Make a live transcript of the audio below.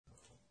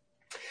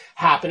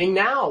happening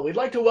now. We'd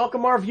like to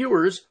welcome our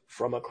viewers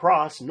from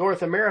across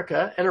North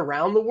America and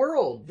around the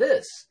world.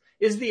 This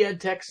is the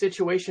EdTech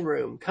Situation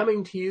Room,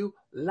 coming to you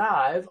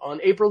live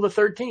on April the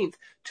 13th,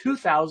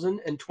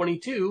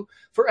 2022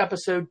 for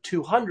episode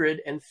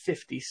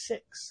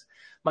 256.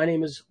 My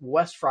name is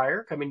Wes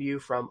Fryer, coming to you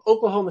from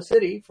Oklahoma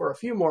City for a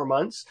few more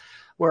months,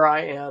 where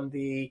I am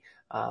the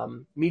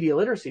media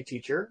literacy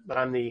teacher, but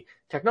I'm the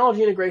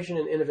technology integration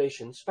and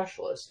innovation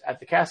specialist at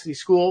the Cassidy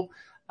School,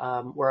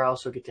 where I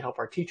also get to help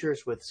our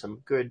teachers with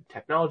some good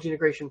technology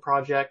integration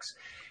projects.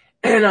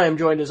 And I am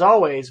joined, as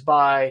always,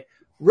 by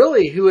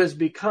really who has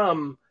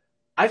become,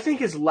 I think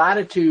his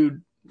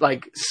latitude,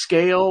 like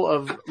scale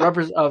of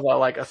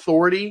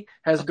authority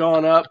has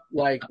gone up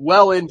like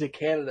well into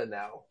Canada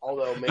now,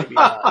 although maybe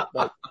not.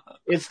 But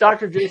it's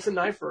Dr. Jason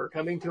Neiffer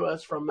coming to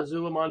us from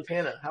Missoula,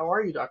 Montana. How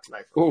are you, Dr.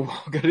 Neiffer?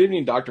 Oh, good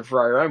evening, Dr.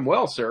 Fryer. I'm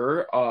well,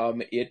 sir.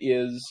 It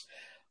is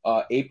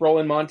April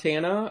in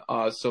Montana,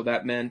 so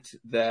that meant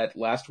that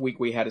last week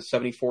we had a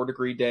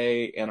 74-degree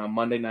day, and on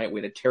Monday night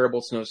we had a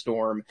terrible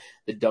snowstorm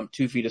that dumped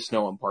 2 feet of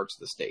snow in parts of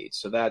the state.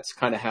 So that's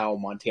kind of how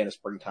Montana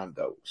springtime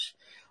goes.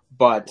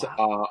 But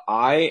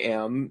I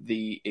am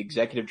the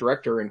executive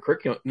director and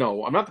curriculum.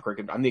 No, I'm not the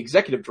curriculum. I'm the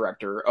executive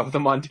director of the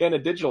Montana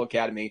Digital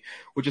Academy,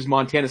 which is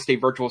Montana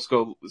State Virtual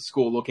School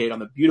located on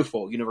the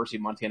beautiful University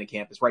of Montana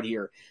campus right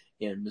here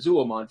in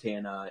Missoula,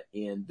 Montana,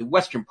 in the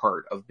western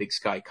part of Big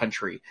Sky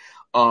Country.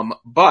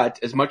 But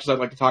as much as I'd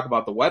like to talk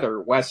about the weather,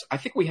 Wes, I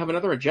think we have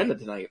another agenda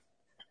tonight.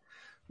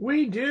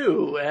 We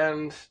do,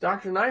 and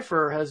Dr.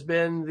 Neiffer has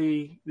been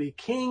the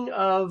king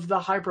of the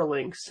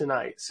hyperlinks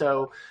tonight.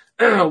 So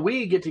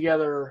we get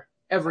together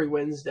every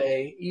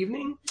Wednesday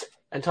evening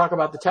and talk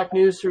about the tech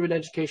news through an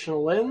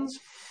educational lens.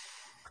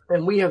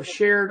 And we have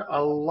shared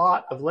a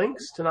lot of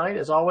links tonight,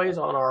 as always,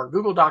 on our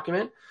Google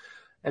document.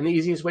 And the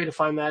easiest way to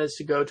find that is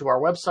to go to our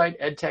website,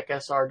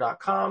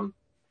 edtechsr.com,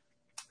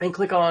 and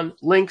click on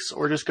links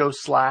or just go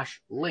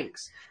 /links.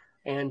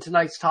 And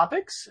tonight's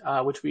topics,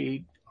 which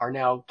we are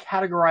now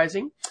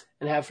categorizing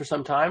and have for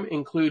some time,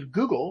 include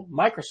Google,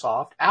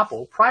 Microsoft,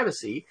 Apple,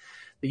 privacy,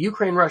 the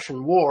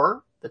Ukraine-Russian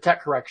war, the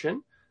tech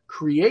correction,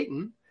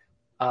 Creatin',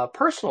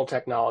 personal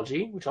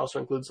technology, which also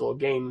includes a little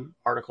game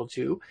article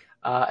too.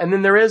 And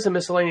then there is a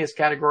miscellaneous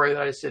category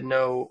that I just didn't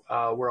know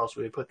where else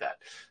we would put that.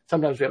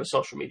 Sometimes we have a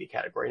social media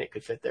category and it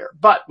could fit there.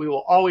 But we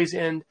will always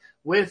end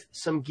with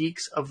some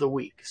geeks of the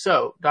week.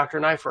 So, Dr.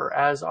 Neiffer,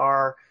 as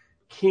our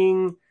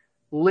King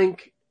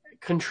Link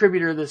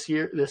contributor this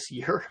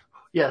year,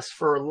 yes,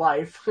 for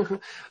life,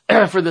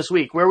 for this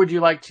week, where would you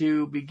like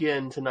to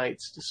begin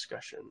tonight's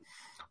discussion?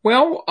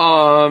 Well,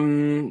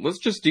 let's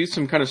just do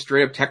some kind of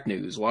straight up tech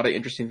news. A lot of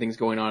interesting things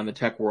going on in the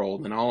tech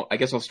world. And I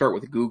guess I'll start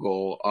with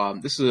Google.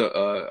 This is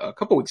a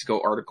couple weeks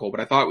ago article, but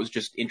I thought it was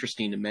just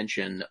interesting to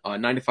mention.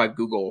 9to5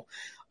 Google,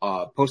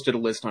 posted a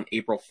list on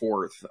April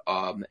 4th.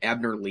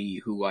 Abner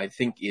Lee, who I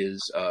think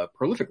is a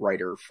prolific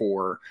writer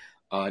for,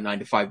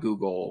 9to5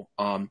 Google,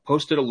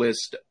 posted a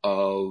list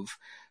of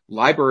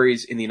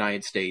libraries in the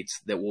United States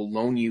that will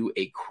loan you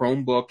a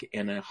Chromebook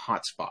and a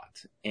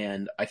hotspot.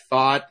 And I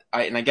thought,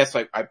 I guess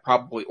I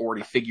probably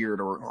already figured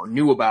or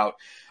knew about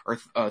or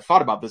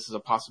thought about this as a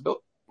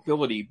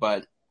possibility,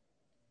 but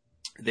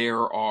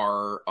there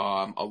are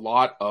a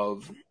lot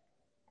of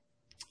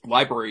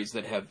libraries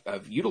that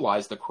have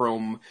utilized the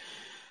Chrome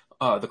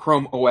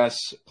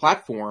OS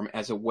platform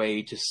as a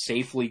way to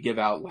safely give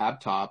out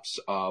laptops,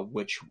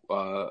 which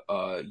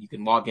you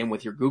can log in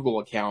with your Google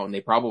account, and they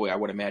probably, I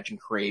would imagine,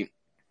 create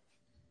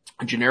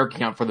a generic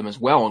account for them as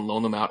well and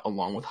loan them out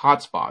along with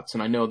hotspots.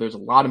 And I know there's a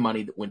lot of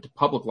money that went to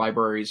public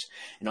libraries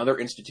and other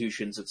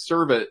institutions that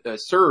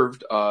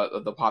served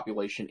the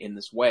population in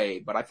this way.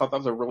 But I thought that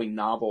was a really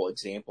novel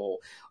example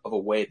of a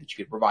way that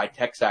you could provide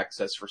text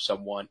access for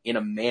someone in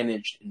a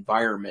managed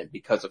environment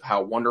because of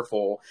how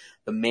wonderful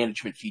the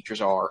management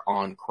features are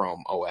on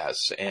Chrome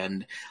OS.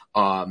 And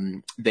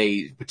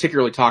they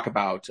particularly talk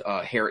about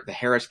the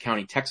Harris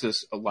County,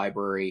 Texas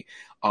library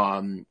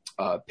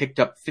picked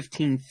up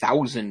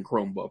 15,000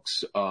 Chromebooks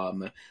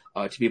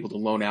to be able to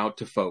loan out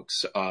to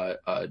folks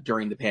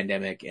during the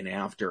pandemic and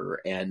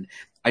after. And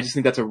I just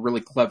think that's a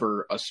really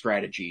clever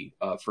strategy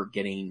for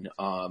getting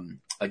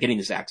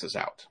this access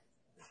out.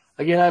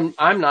 Again,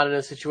 I'm not in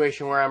a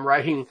situation where I'm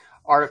writing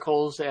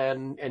articles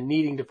and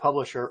needing to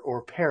publish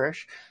or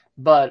perish,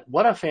 but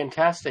what a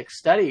fantastic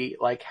study!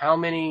 Like, how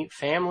many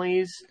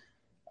families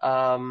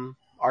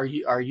are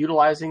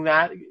utilizing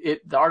that?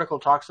 The article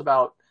talks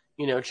about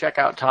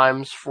checkout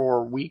times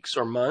for weeks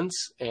or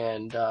months,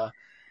 and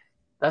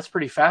that's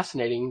pretty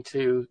fascinating.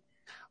 The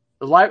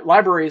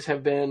libraries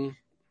have been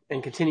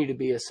and continue to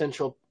be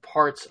essential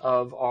parts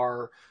of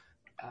our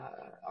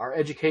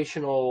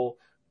educational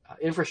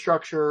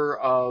infrastructure,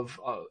 of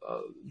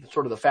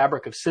sort of the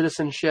fabric of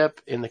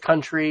citizenship in the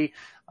country.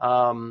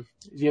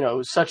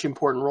 Such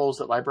important roles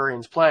that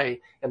librarians play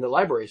and the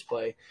libraries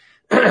play,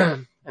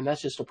 and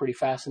that's just a pretty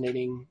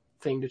fascinating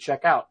thing to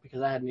check out,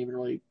 because I hadn't even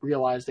really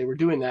realized they were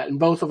doing that. And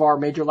both of our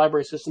major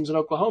library systems in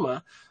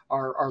Oklahoma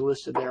are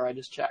listed there. I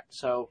just checked.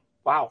 So,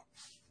 wow.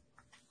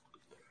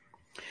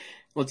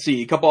 Let's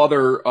see, a couple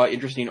other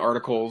interesting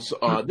articles.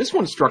 This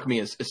one struck me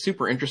as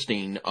super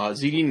interesting.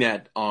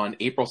 ZDNet on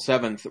April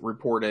 7th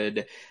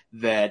reported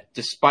that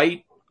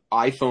despite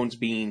iPhones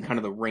being kind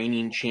of the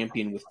reigning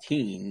champion with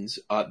teens,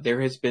 there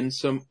has been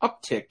some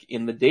uptick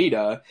in the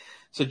data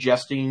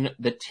suggesting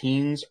that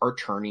teens are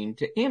turning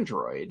to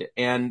Android.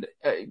 And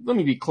let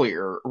me be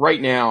clear, right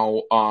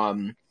now,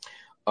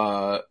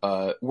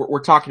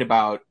 we're talking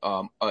about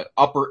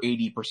upper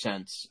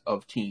 80%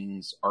 of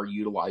teens are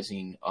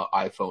utilizing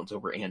iPhones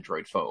over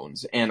Android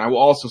phones. And I will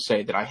also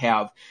say that I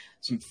have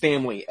some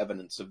family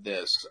evidence of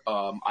this.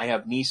 I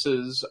have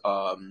nieces,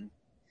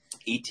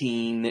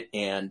 18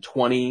 and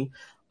 20,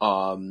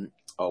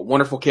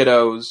 wonderful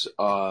kiddos.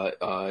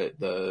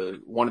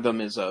 One of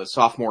them is a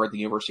sophomore at the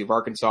University of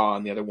Arkansas,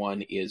 and the other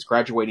one is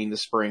graduating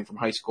this spring from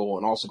high school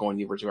and also going to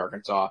the University of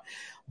Arkansas.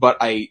 But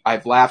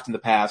I've laughed in the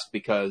past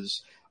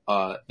because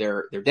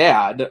their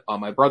dad,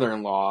 my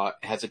brother-in-law,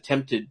 has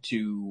attempted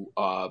to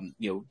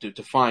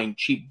find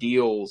cheap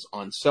deals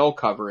on cell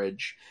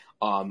coverage,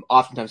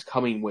 oftentimes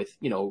coming with,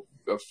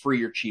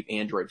 free or cheap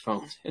Android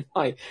phones. And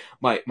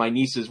my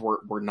nieces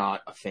were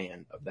not a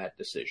fan of that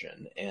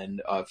decision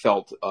and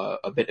felt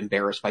a bit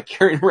embarrassed by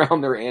carrying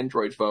around their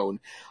Android phone.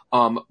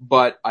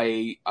 But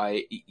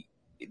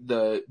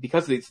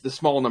because of the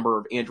small number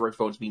of Android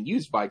phones being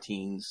used by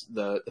teens,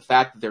 the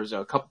fact that there's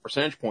a couple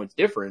percentage points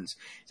difference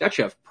is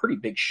actually a pretty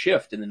big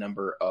shift in the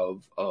number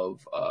of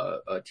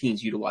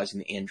teens utilizing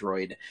the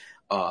Android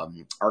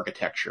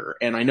architecture.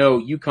 And I know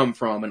you come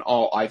from an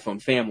all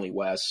iPhone family,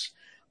 Wes,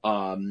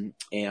 and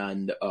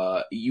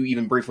you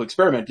even briefly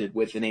experimented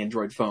with an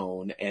Android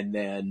phone, and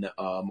then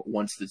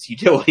once this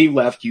utility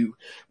left, you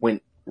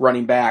went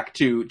running back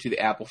to the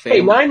Apple family.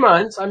 Hey, 9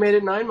 months. I made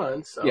it 9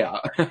 months. So. Yeah.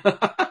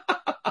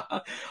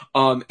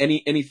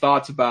 Any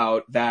thoughts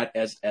about that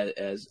as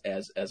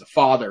a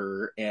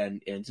father,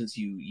 and since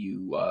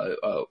you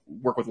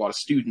work with a lot of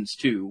students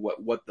too,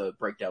 what the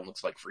breakdown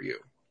looks like for you?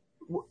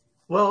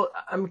 Well,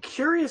 I'm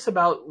curious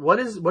about what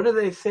do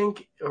they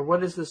think, or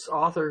what does this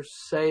author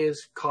say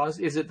is cause?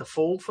 Is it the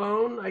fold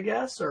phone, I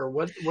guess, or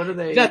what do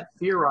they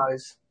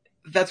theorize?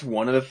 That's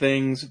one of the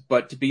things,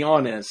 but to be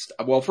honest,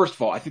 well, first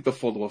of all, I think the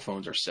foldable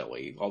phones are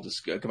silly. I'll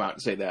just come out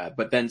and say that.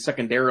 But then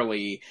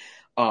secondarily,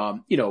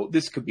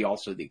 this could be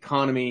also the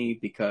economy,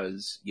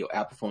 because,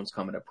 Apple phones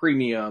come at a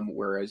premium,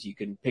 whereas you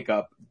can pick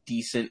up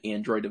decent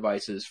Android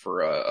devices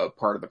for a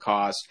part of the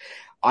cost.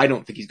 I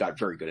don't think he's got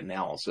very good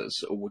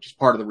analysis, which is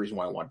part of the reason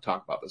why I want to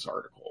talk about this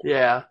article.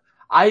 Yeah.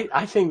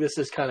 I think this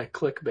is kind of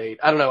clickbait.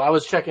 I don't know. I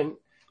was checking,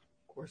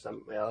 of course, I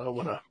don't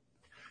want to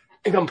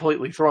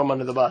completely throw him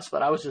under the bus,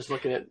 but I was just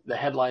looking at the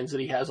headlines that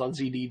he has on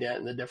ZDNet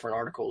and the different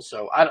articles.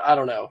 So I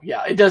don't know.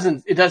 Yeah. It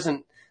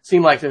doesn't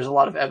seem like there's a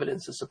lot of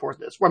evidence to support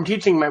this. I'm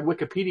teaching my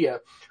Wikipedia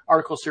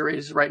article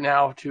series right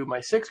now to my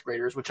 6th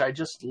graders, which I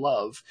just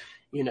love,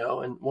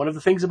 and one of the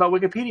things about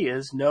Wikipedia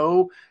is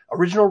no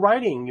original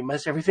writing.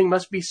 Everything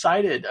must be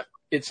cited.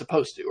 It's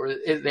supposed to, or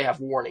they have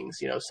warnings,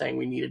 saying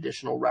we need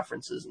additional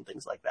references and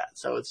things like that.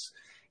 So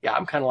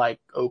I'm kind of like,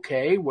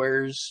 okay,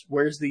 where's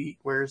the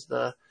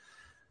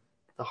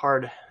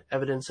hard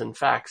evidence and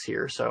facts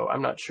here? So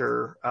I'm not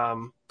sure.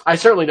 I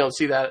certainly don't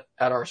see that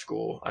at our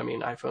school. I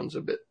mean, iPhones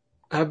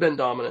have been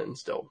dominant and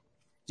still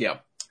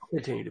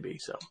continue to be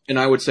so. And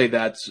I would say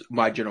that's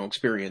my general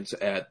experience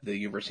at the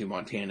University of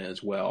Montana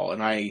as well.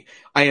 And I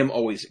am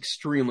always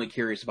extremely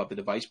curious about the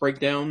device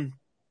breakdown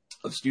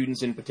of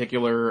students in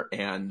particular.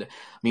 And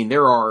I mean,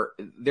 there are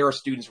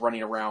students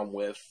running around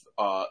with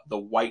the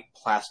white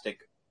plastic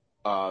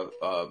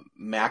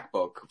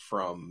MacBook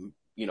from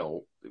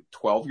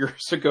 12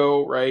 years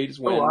ago, right?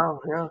 Is when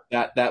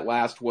that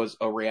last was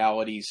a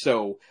reality.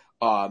 So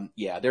I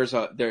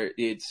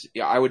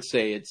would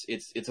say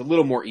it's a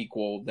little more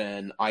equal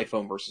than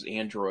iPhone versus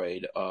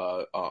Android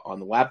on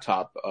the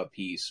laptop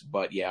piece,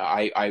 but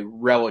I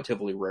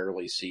relatively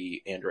rarely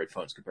see Android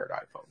phones compared to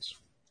iPhones.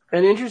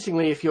 And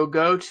interestingly, if you'll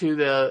go to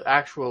the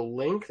actual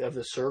link of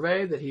the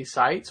survey that he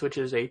cites, which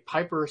is a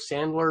Piper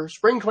Sandler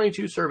Spring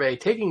 22 survey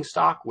taking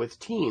stock with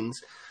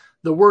teens,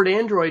 the word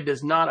Android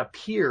does not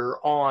appear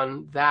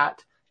on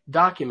that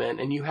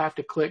document, and you have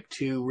to click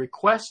to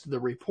request the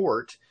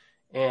report.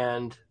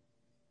 And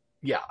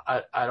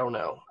I don't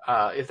know.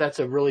 If that's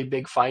a really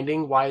big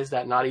finding, why is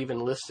that not even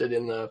listed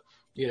in the,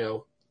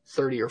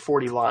 30 or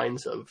 40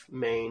 lines of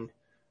main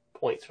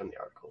points from the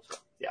article? So,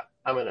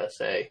 I'm going to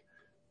say,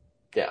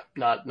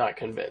 not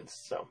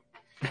convinced. So,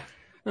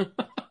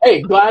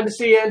 hey, glad to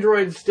see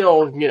Android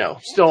still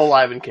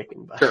alive and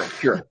kicking. But.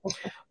 Sure.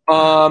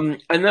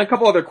 And then a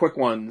couple other quick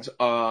ones.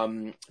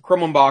 Chrome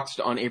Unboxed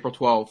on April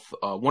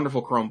 12th,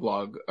 wonderful Chrome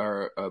blog,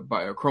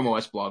 by a Chrome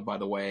OS blog, by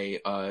the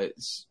way,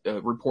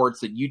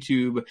 reports that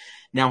YouTube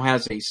now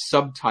has a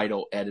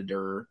subtitle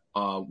editor,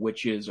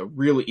 which is a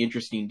really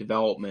interesting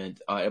development.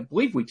 I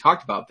believe we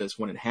talked about this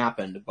when it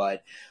happened,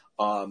 but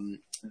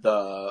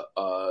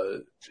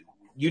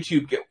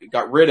YouTube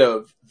got rid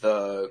of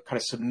the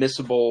kind of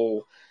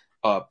submissible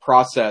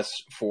process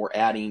for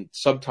adding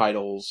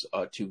subtitles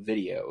to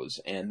videos,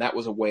 and that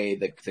was a way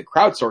that the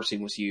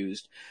crowdsourcing was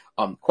used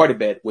quite a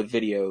bit with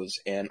videos.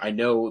 And I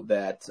know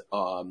that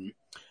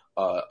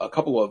a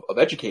couple of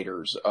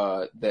educators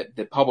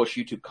that publish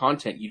YouTube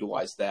content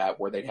utilize that,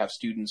 where they'd have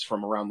students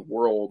from around the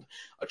world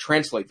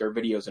translate their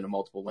videos into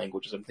multiple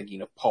languages. I'm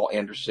thinking of Paul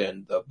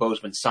Anderson, the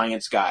Bozeman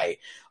science guy,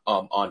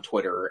 on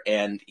Twitter,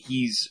 and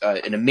he's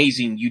an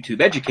amazing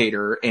YouTube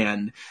educator,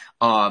 and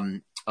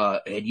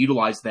had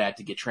utilized that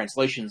to get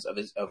translations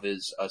of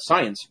his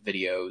science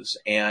videos,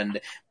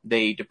 and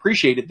they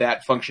depreciated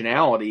that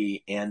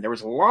functionality, and there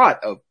was a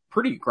lot of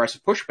pretty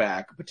aggressive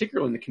pushback,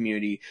 particularly in the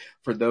community,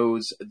 for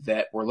those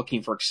that were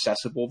looking for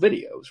accessible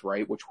videos,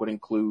 right? Which would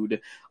include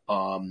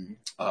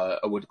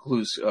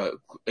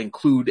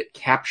include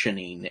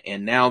captioning.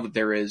 And now that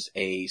there is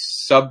a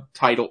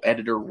subtitle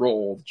editor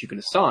role that you can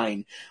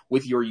assign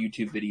with your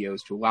YouTube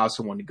videos to allow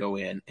someone to go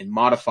in and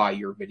modify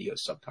your video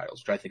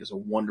subtitles, which I think is a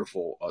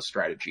wonderful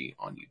strategy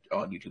on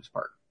YouTube's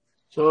part.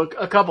 So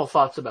a couple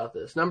thoughts about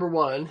this. Number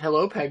one,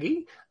 hello,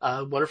 Peggy.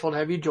 Wonderful to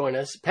have you join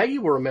us. Peggy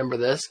will remember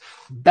this.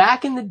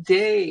 Back in the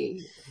day,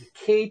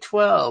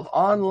 K-12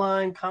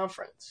 online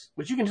conference,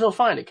 which you can still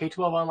find at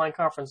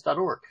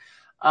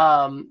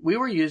k12onlineconference.org. We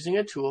were using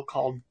a tool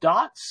called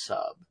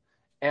DotSub.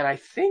 And I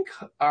think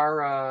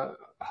our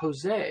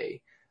Jose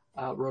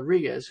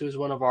Rodriguez, who's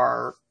one of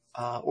our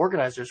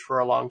organizers for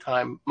a long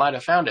time, might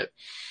have found it.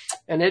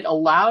 And it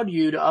allowed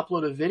you to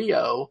upload a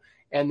video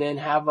and then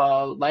have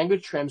a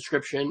language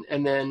transcription,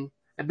 and then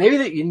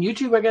maybe in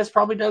YouTube, I guess,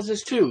 probably does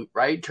this too,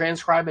 right?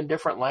 Transcribe in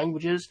different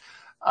languages.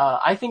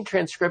 I think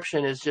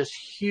transcription is just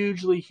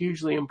hugely,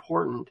 hugely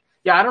important.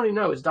 Yeah, I don't even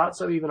know. Is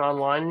DotSub even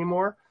online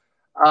anymore?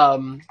 I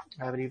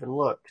haven't even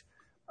looked.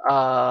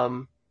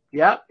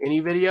 Yeah,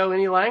 any video,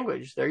 any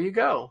language. There you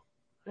go.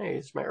 Hey,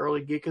 it's my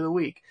early geek of the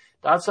week.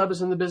 DotSub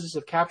is in the business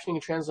of captioning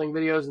and translating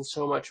videos and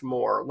so much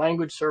more.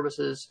 Language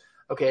services.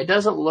 Okay, it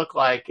doesn't look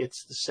like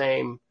it's the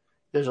same.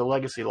 There's a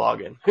legacy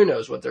login. Who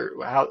knows what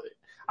I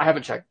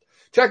haven't checked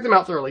them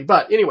out thoroughly.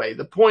 But anyway,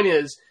 the point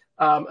is,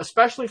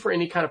 especially for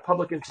any kind of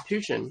public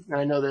institution, and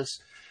I know this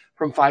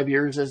from 5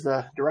 years as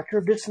the director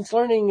of distance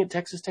learning at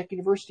Texas Tech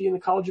University in the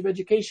College of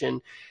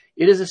Education,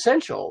 it is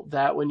essential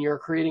that when you're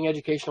creating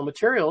educational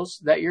materials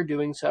that you're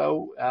doing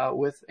so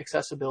with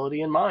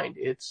accessibility in mind.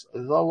 It's the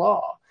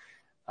law.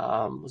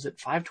 Was it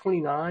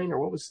 529 or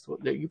what was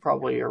that? You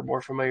probably are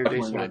more familiar,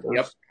 Jason, with those.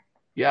 Yep.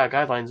 Yeah,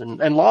 guidelines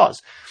and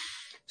laws.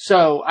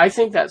 So I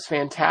think that's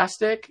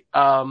fantastic.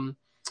 I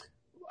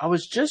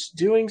was just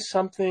doing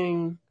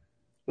something.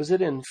 Was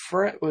it in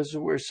French? Was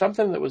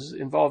something that was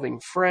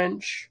involving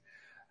French?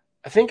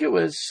 I think it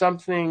was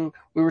something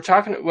we were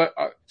talking.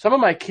 Some of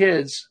my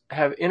kids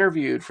have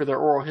interviewed for their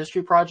oral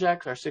history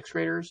project. Our sixth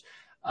graders,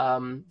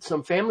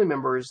 some family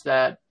members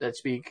that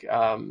speak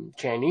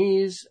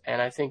Chinese,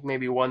 and I think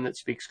maybe one that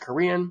speaks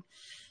Korean.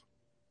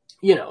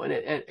 You know,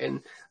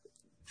 and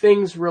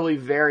things really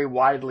vary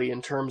widely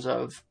in terms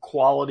of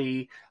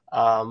quality,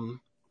 and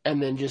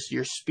then just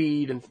your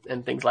speed and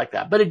things like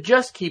that. But it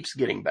just keeps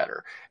getting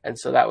better. And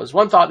so that was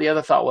one thought. The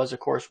other thought was, of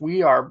course,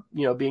 we are,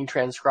 being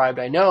transcribed,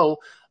 I know,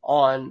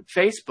 on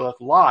Facebook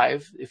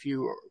Live. If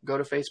you go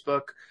to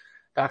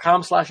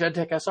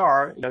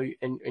facebook.com/edtechsr,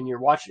 and you're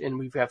watching, and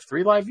we have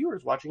 3 live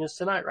viewers watching us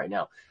tonight right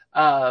now.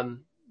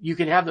 You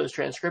can have those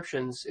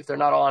transcriptions. If they're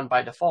not on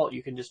by default,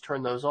 you can just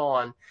turn those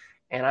on.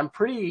 And I'm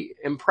pretty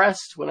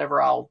impressed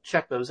whenever I'll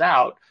check those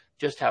out,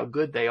 just how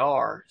good they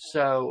are.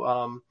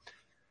 So,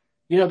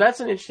 that's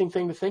an interesting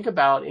thing to think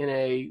about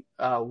in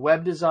a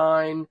web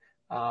design,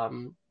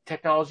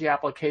 technology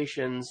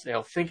applications,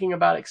 thinking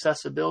about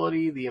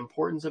accessibility, the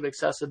importance of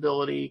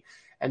accessibility,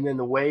 and then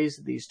the ways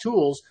that these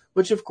tools,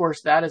 which of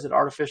course that is an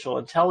artificial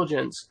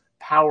intelligence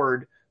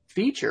powered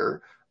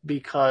feature,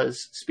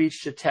 because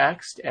speech to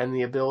text and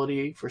the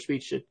ability for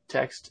speech to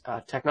text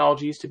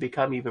technologies to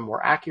become even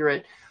more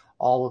accurate,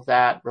 all of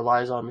that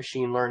relies on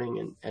machine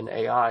learning and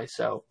AI.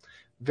 So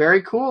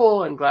very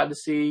cool, and glad to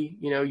see,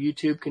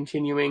 YouTube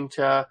continuing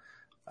to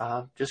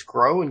just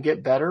grow and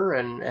get better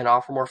and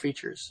offer more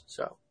features.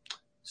 So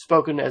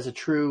spoken as a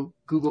true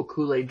Google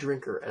Kool-Aid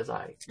drinker, as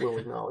I will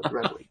acknowledge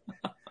readily.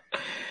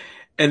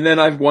 And then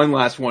I have one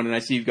last one, and I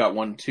see you've got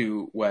one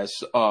too, Wes.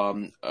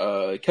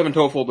 Kevin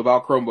Tofold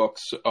about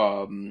Chromebooks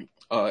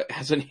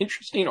has an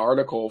interesting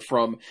article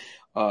from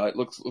it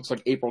looks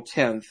like April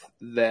 10th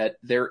that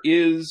there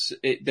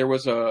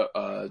was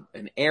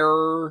an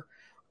error,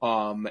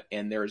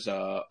 and there's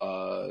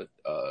a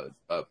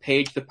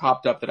page that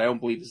popped up that I don't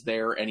believe is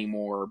there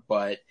anymore,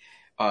 but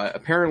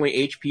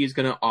apparently HP is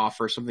going to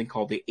offer something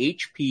called the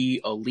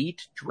HP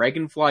Elite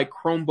Dragonfly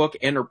Chromebook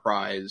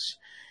Enterprise.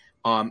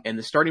 And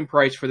the starting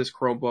price for this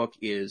Chromebook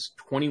is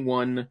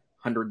 $2,100,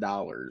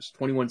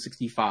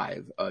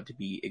 $2,165 to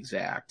be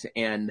exact.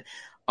 And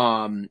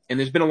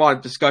there's been a lot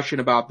of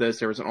discussion about this.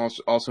 There was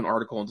also an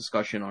article and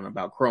discussion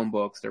about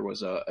Chromebooks. There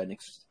was on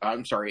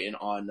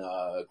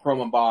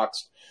Chrome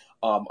Unboxed.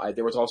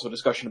 There was also a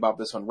discussion about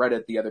this on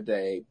Reddit the other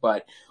day.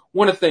 But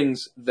one of the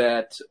things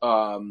that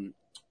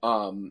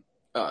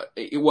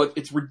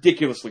it's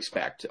ridiculously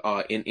spec'd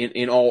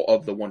in all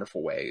of the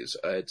wonderful ways.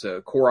 It's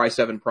a Core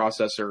i7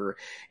 processor.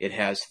 It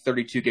has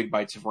 32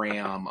 gigabytes of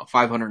RAM, a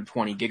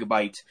 520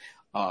 gigabyte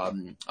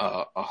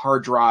a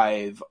hard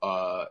drive,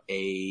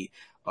 a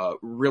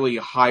really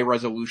high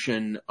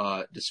resolution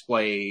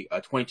display,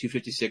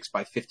 2256 by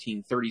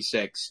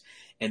 1536,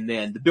 and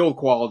then the build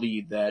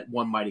quality that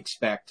one might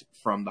expect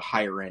from the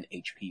higher end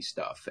HP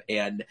stuff.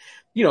 And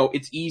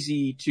it's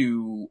easy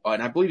to,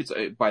 and I believe it's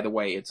by the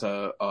way, it's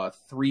a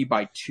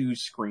 3x2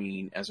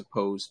 screen as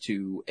opposed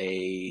to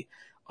a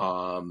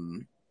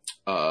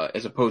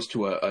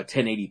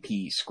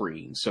 1080p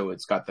screen. So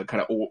it's got the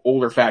kind of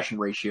older fashioned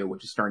ratio,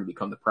 which is starting to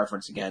become the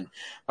preference again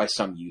by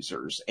some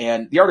users.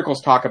 And the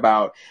articles talk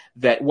about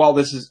that while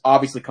this is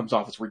obviously comes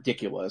off as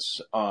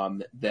ridiculous,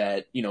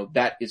 that,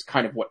 that is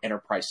kind of what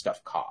enterprise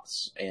stuff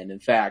costs. And in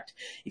fact,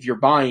 if you're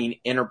buying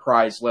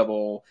enterprise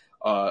level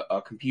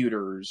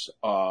computers,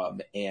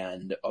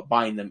 and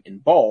buying them in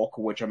bulk,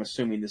 which I'm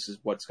assuming this is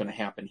what's going to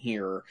happen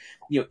here,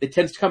 it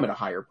tends to come at a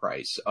higher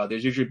price.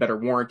 There's usually better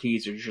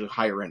warranties. There's usually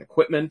higher end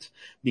equipment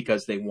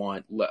because they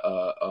want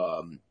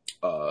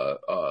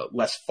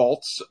less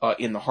faults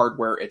in the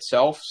hardware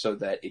itself, so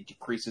that it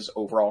decreases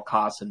overall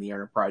costs in the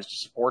enterprise to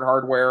support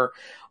hardware.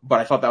 But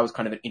I thought that was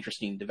kind of an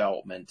interesting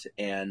development,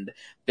 and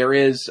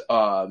there's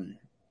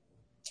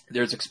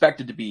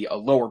expected to be a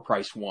lower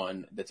priced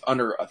one that's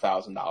under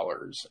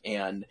 $1,000.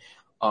 And,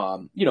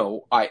 I'm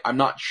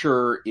not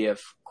sure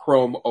if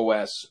Chrome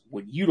OS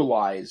would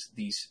utilize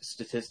these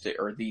statistics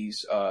or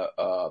these,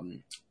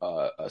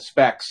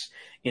 specs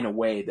in a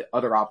way that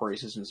other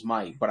operating systems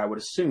might, but I would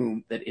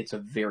assume that it's a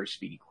very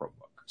speedy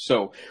Chromebook.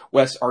 So,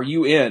 Wes, are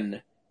you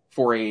in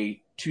for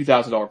a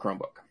 $2,000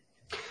 Chromebook?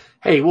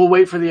 Hey, we'll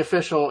wait for the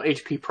official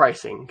HP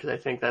pricing because I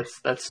think that's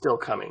still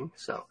coming.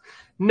 So,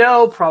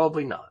 no,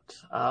 probably not.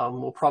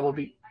 We'll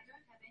probably.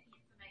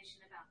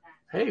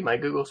 Hey, my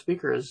Google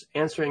speaker is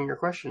answering your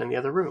question in the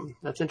other room.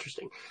 That's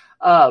interesting.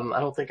 I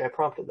don't think I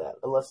prompted that,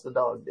 unless the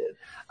dog did.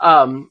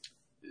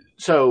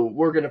 So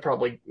we're going to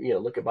probably,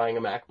 look at buying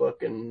a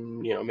MacBook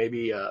and,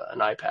 maybe an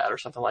iPad or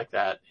something like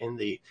that in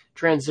the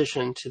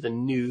transition to the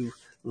new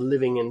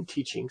living and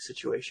teaching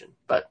situation.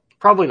 But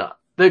probably not.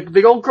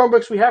 The old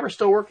Chromebooks we have are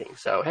still working.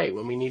 So, hey,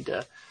 when we need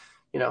to,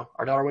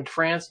 our daughter went to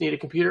France, need a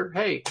computer.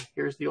 Hey,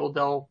 here's the old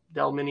Dell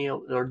Mini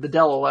or the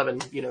Dell 11,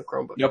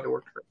 Chromebook. Yep. It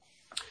worked great.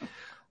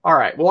 All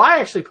right. Well, I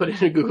actually put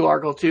in a Google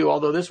article too,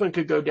 although this one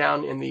could go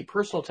down in the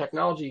personal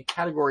technology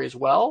category as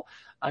well.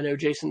 I know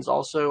Jason's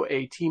also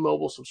a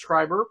T-Mobile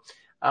subscriber.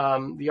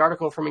 The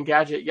article from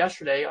Engadget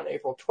yesterday on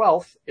April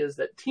 12th is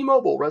that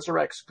T-Mobile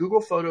resurrects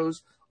Google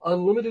Photos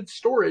unlimited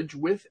storage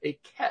with a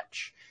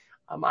catch.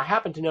 I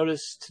happened to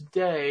notice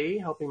today,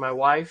 helping my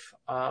wife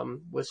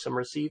with some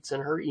receipts in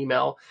her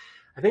email,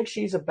 I think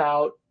she's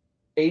about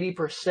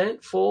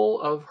 80%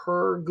 full of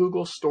her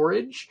Google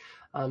storage.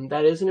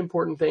 That is an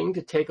important thing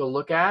to take a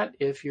look at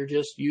if you're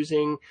just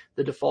using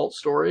the default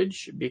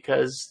storage,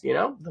 because,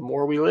 the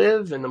more we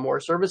live and the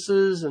more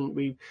services and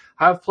we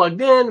have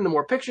plugged in and the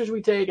more pictures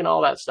we take and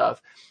all that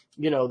stuff,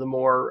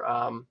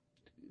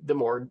 the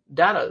more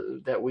data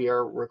that we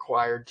are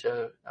required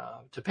to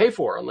pay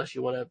for, unless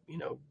you want to,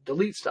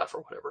 delete stuff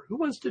or whatever. Who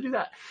wants to do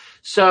that?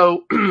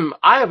 So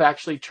I have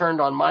actually turned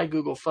on my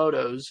Google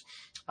Photos.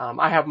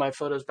 I have my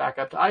photos back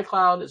up to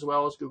iCloud as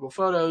well as Google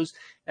Photos,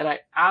 and I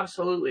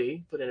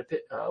absolutely put in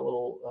a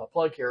little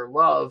plug here.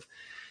 Love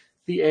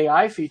the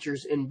AI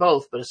features in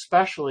both, but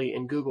especially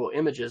in Google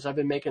Images. I've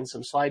been making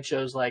some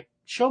slideshows like,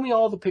 show me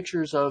all the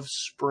pictures of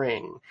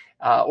spring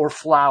or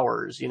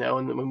flowers,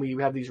 and when we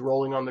have these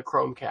rolling on the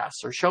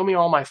Chromecasts, or show me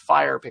all my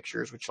fire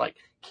pictures, which like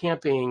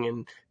camping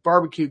and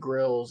barbecue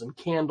grills and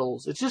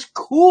candles. It's just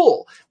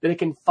cool that it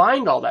can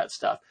find all that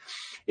stuff.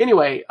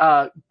 Anyway,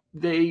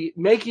 they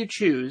make you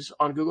choose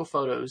on Google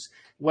Photos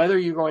whether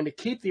you're going to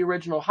keep the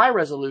original high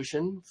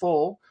resolution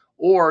full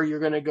or you're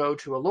going to go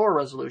to a lower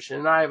resolution.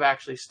 And I have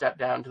actually stepped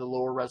down to the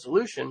lower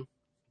resolution,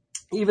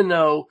 even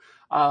though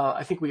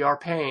I think we are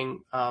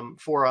paying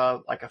for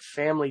a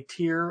family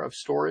tier of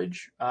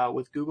storage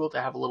with Google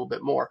to have a little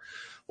bit more.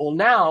 Well,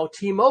 now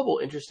T-Mobile,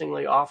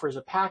 interestingly, offers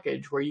a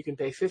package where you can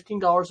pay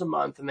 $15 a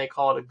month, and they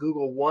call it a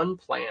Google One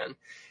plan.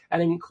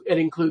 And it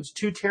includes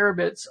 2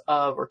 terabits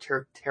or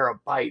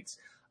terabytes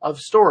of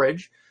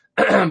storage,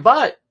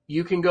 but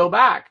you can go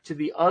back to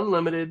the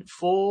unlimited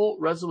full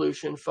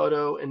resolution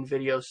photo and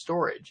video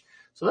storage.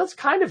 So that's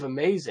kind of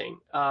amazing.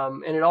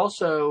 And it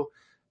also,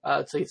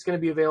 it's going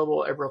to be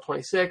available April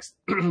 26th.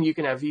 You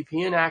can have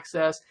VPN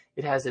access.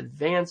 It has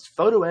advanced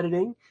photo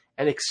editing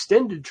and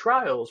extended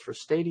trials for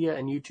Stadia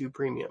and YouTube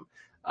Premium.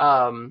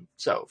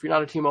 So if you're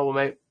not a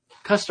T-Mobile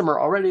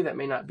customer already, that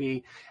may not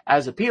be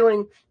as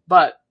appealing,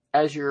 but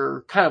as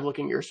you're kind of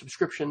looking at your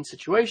subscription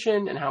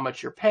situation and how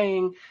much you're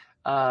paying,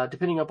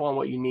 depending upon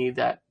what you need,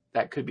 that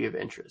could be of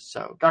interest.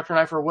 So, Dr.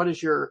 Neiffer, what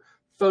is your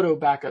photo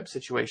backup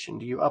situation?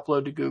 Do you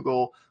upload to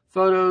Google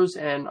Photos,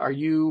 and are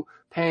you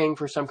paying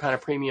for some kind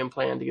of premium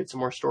plan to get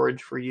some more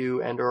storage for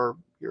you and or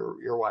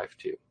your wife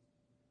too?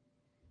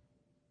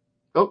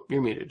 Oh,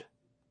 you're muted.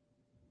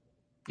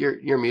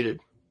 You're muted.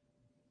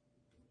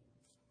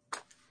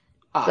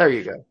 There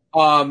you go.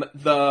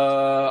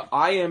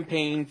 I am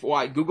paying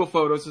for Google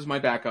Photos is my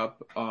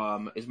backup,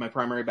 is my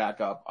primary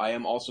backup. I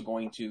am also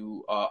going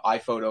to,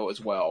 iPhoto as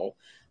well,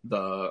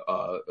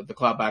 the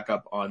cloud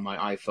backup on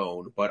my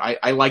iPhone, but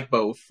I like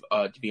both,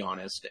 to be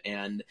honest.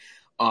 And,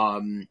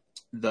 I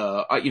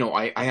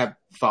have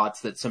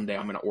thoughts that someday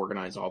I'm going to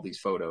organize all these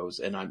photos,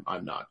 and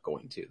I'm not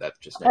going to. That's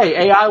just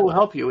Hey, AI will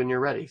help you when you're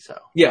ready. So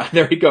yeah,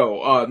 there you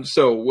go.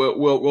 So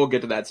we'll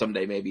get to that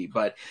someday maybe,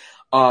 but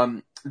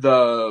I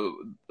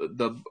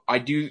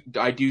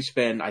do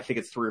spend, I think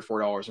it's $3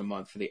 or $4 a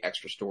month for the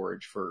extra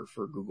storage for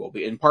Google,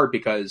 in part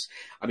because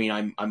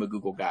I'm a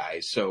Google guy,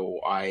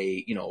 so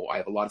I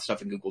have a lot of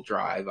stuff in Google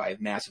Drive. I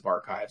have massive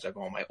archives. I have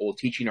all my old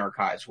teaching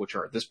archives, which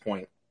are at this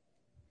point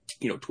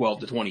 12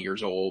 to 20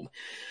 years old,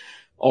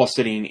 all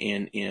sitting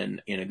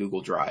in a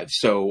Google Drive.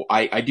 So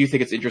I do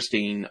think it's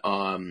interesting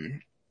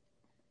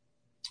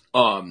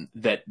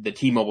that the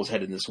T-Mobile's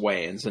headed this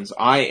way, and since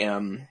I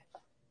am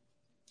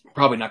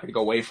probably not going to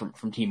go away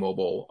from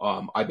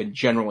T-Mobile, I've been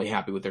generally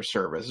happy with their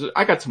service.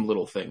 I got some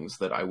little things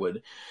that I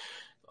would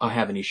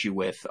have an issue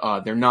with.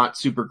 They're not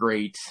super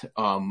great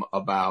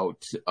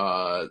about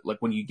like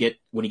when you get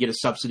a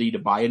subsidy to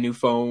buy a new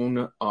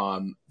phone.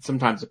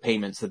 Sometimes the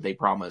payments that they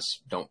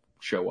promise don't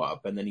show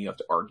up, and then you have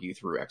to argue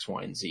through X,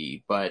 Y, and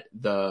Z. But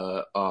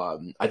I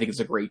think it's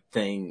a great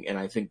thing, and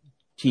I think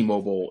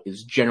T-Mobile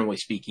is, generally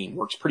speaking,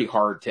 works pretty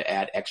hard to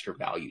add extra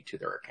value to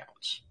their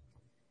accounts.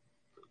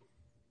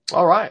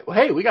 All right. Well,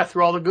 hey, we got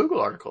through all the Google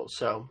articles,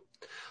 so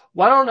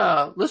why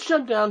don't let's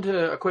jump down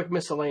to a quick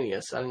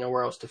miscellaneous. I don't know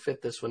where else to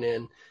fit this one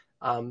in.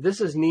 This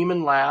is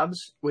Nieman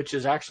Labs, which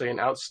is actually an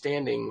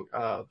outstanding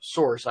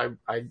source. I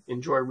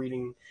enjoy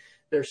reading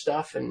their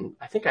stuff, and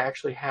I think I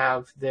actually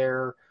have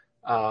their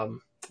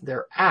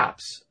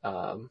apps.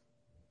 Do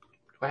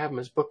I have them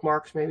as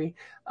bookmarks? Maybe.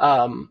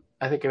 I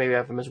think I maybe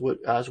have them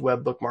as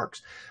web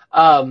bookmarks.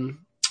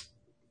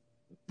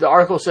 The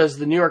article says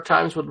the New York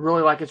Times would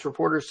really like its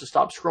reporters to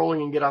stop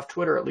scrolling and get off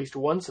Twitter at least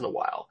once in a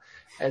while.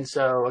 And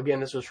so, again,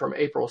 this was from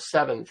April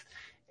 7th.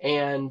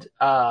 And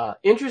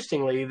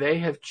interestingly, they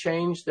have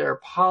changed their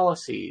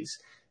policies.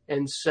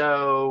 And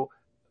so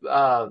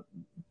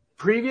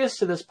previous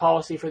to this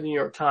policy for the New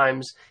York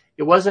Times,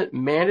 it wasn't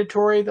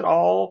mandatory that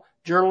all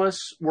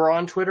journalists were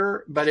on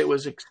Twitter, but it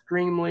was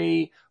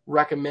extremely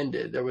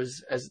recommended. There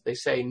was, as they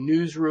say,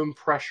 newsroom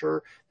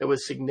pressure that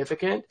was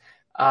significant.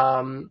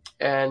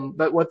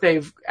 But what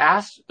they've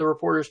asked the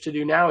reporters to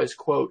do now is,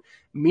 quote,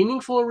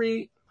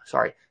 meaningfully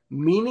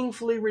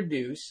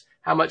reduce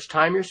how much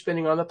time you're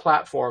spending on the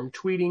platform,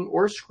 tweeting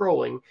or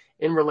scrolling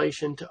in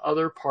relation to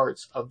other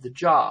parts of the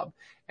job.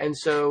 And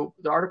so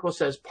the article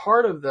says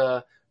part of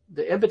the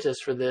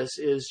impetus for this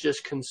is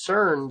just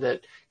concern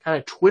that kind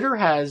of Twitter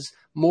has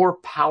more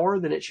power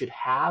than it should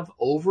have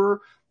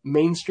over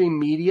mainstream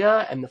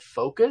media and the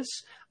focus.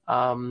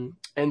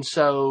 And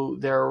so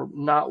they're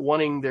not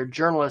wanting their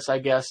journalists, I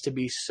guess, to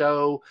be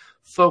so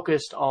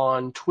focused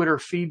on Twitter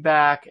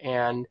feedback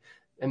and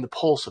the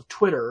pulse of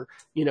Twitter,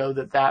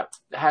 that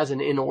has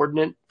an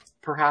inordinate,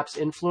 perhaps,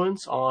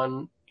 influence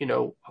on,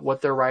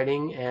 what they're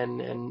writing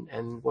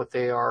and what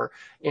they are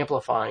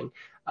amplifying.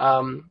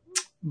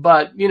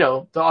 But,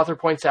 the author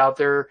points out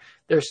there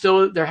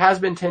has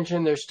been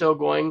tension. There's still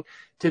going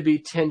to be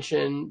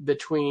tension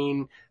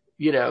between,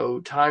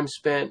 time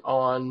spent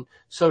on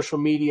social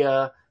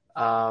media,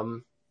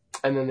 and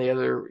then the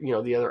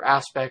other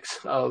aspects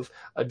of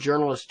a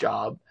journalist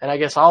job. And I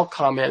guess I'll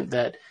comment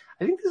that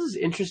I think this is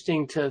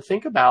interesting to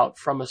think about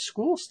from a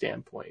school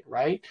standpoint,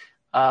 right?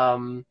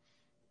 I'm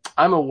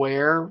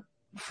aware,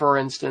 for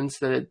instance,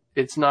 that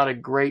it's not a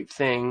great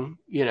thing,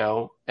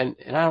 and I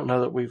don't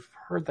know that we've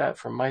heard that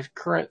from my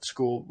current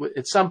school.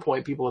 At some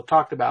point, people have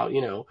talked about,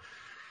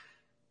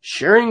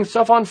 sharing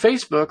stuff on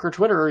Facebook or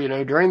Twitter,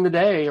 during the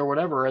day or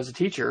whatever as a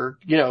teacher,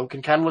 can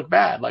kind of look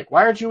bad. Like,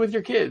 why aren't you with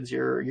your kids?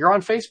 You're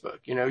on Facebook,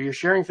 you're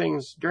sharing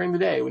things during the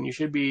day when you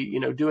should be,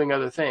 doing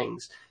other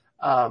things.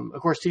 Of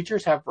course,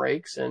 teachers have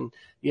breaks and,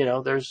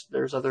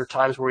 there's other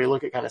times where we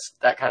look at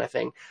that kind of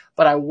thing.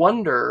 But I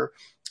wonder,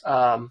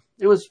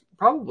 it was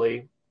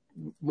probably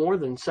more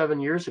than 7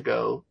 years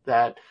ago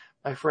that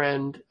my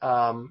friend,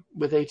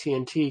 with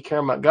AT&T,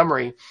 Karen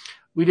Montgomery,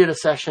 we did a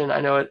session, I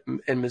know,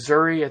 in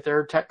Missouri at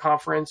their tech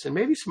conference and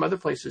maybe some other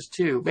places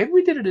too. Maybe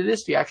we did it at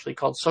ISTE actually,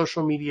 called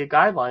Social Media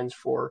Guidelines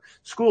for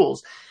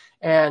Schools.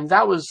 And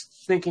that was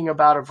thinking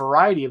about a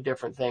variety of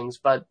different things,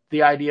 but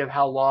the idea of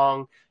how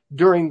long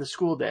during the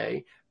school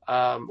day,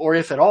 or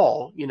if at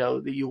all,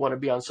 that you want to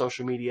be on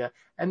social media.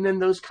 And then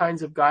those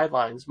kinds of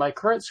guidelines. My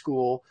current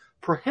school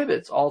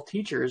prohibits all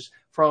teachers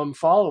from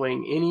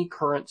following any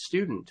current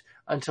student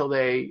until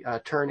they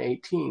turn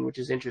 18, which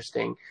is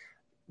interesting.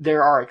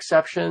 There are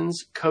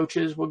exceptions.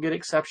 Coaches will get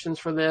exceptions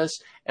for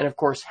this. And of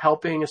course,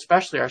 helping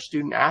especially our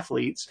student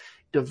athletes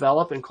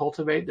develop and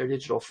cultivate their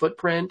digital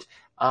footprint,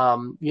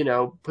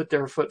 put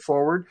their foot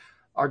forward.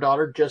 Our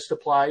daughter just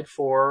applied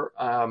for,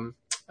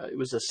 it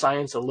was a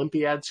Science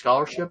Olympiad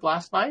scholarship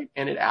last night,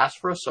 and it asked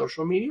for a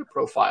social media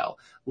profile,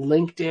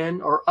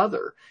 LinkedIn or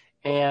other.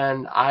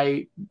 And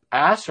I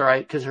asked her,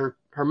 because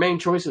her main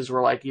choices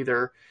were like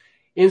either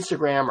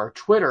Instagram or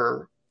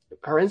Twitter.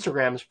 Her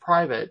Instagram is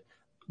private,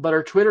 but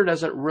her Twitter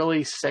doesn't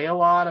really say a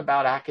lot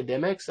about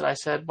academics. And I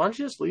said, why don't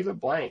you just leave it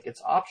blank?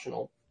 It's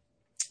optional.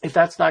 If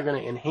that's not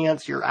going to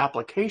enhance your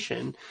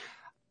application,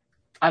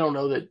 I don't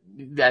know that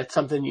that's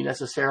something you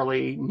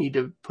necessarily need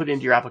to put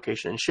into your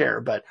application and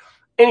share. But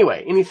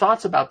anyway, any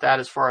thoughts about that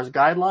as far as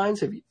guidelines?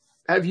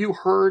 Have you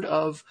heard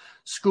of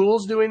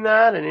schools doing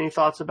that? And any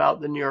thoughts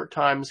about the New York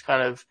Times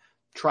kind of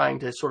trying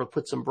to sort of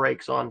put some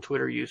brakes on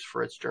Twitter use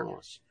for its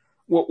journalists?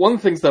 Well, one of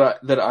the things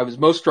that I was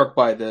most struck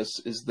by this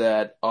is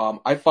that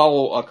I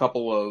follow a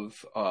couple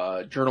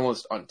of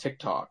journalists on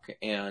TikTok,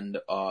 and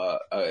a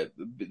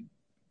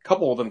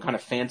couple of them kind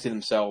of fancy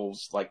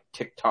themselves like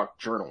TikTok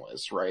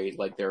journalists, right?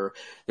 Like their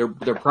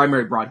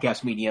primary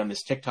broadcast medium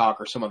is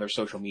TikTok or some other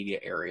social media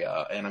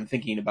area. And I'm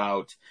thinking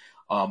about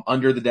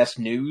Under the Desk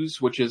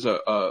News, which is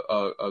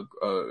a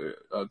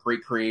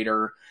great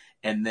creator,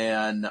 and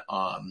then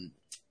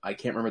I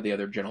can't remember the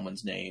other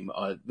gentleman's name.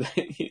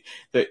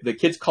 The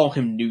kids call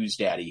him News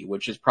Daddy,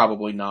 which is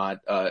probably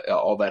not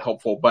all that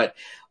helpful. But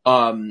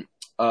the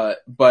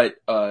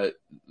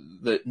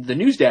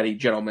News Daddy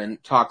gentleman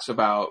talks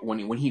about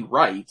when he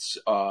writes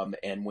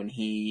and when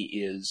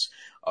he is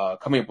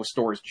coming up with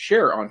stories to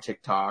share on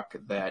TikTok,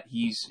 that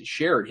he's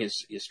shared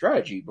his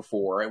strategy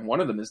before. And one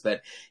of them is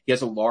that he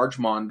has a large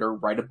monitor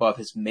right above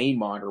his main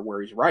monitor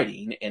where he's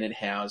writing, and it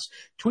has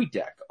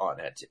TweetDeck on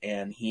it.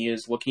 And he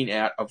is looking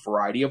at a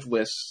variety of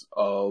lists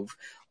of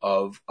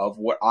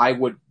what I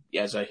would,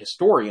 as a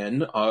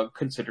historian,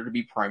 consider to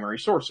be primary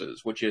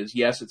sources, which is,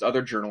 yes, it's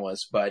other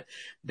journalists, but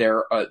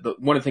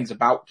one of the things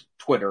about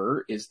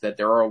Twitter is that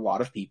there are a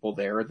lot of people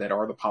there that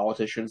are the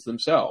politicians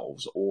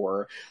themselves,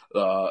 or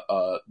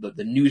the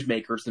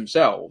newsmakers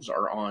themselves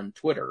are on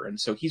Twitter. And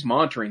so he's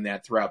monitoring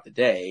that throughout the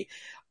day.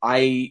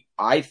 I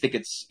think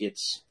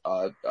it's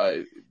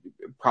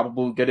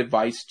probably good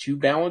advice to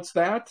balance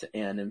that.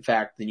 And in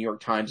fact, the New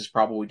York Times is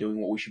probably doing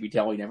what we should be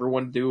telling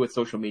everyone to do with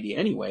social media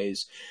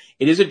anyways.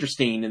 It is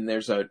interesting, and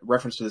there's a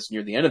reference to this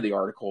near the end of the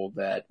article,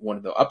 that one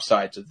of the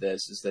upsides of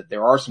this is that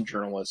there are some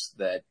journalists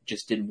that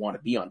just didn't want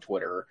to be on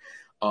Twitter.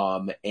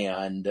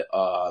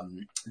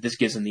 This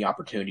gives them the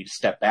opportunity to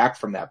step back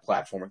from that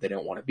platform if they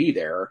don't want to be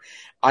there.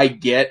 I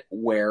get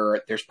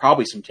where there's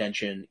probably some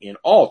tension in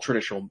all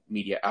traditional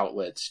media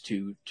outlets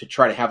to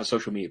try to have a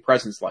social media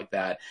presence like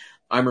that.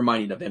 I'm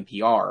reminded of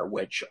NPR,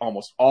 which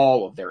almost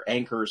all of their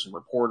anchors and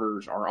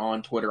reporters are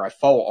on Twitter. I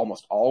follow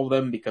almost all of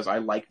them because I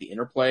like the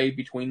interplay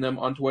between them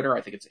on Twitter.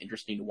 I think it's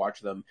interesting to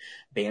watch them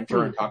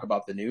banter and talk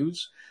about the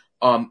news.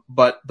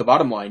 But the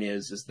bottom line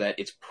is that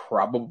it's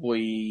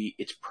probably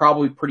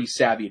pretty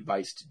savvy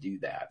advice to do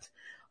that.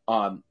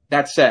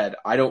 That said,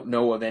 I don't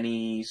know of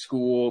any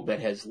school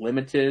that has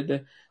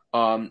limited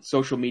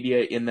social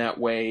media in that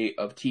way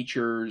of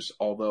teachers,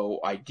 although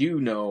I do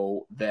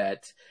know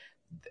that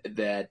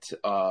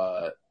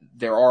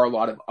there are a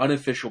lot of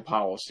unofficial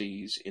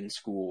policies in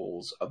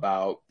schools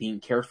about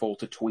being careful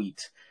to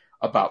tweet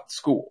about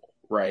school.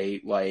 Right.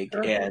 Like,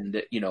 sure.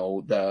 And,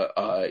 you're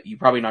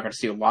probably not going to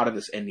see a lot of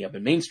this ending up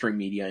in mainstream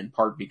media, in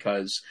part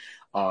because,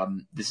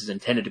 this is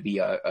intended to be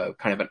a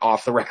kind of an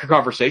off the record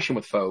conversation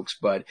with folks,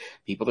 but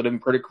people that have been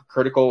pretty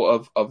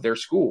critical of their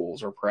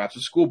schools, or perhaps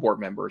the school board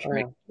members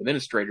or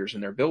administrators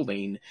in their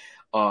building,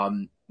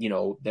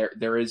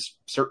 there is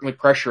certainly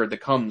pressure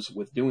that comes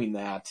with doing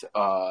that,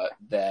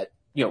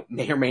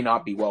 may or may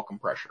not be welcome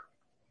pressure.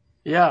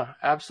 Yeah,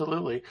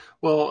 absolutely.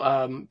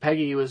 Well,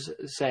 Peggy was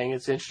saying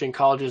it's interesting.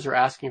 Colleges are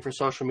asking for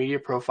social media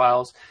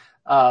profiles.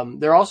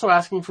 They're also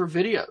asking for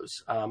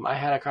videos. I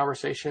had a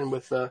conversation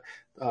with the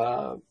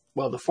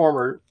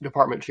former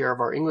department chair of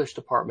our English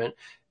department,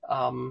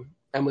 and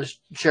was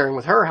sharing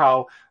with her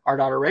how our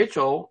daughter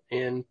Rachel,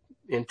 in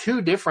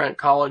two different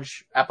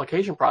college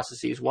application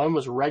processes. One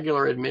was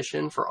regular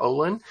admission for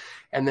Olin,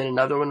 and then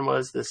another one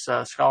was this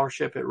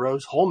scholarship at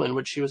Rose-Hulman,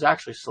 which she was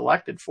actually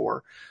selected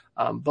for.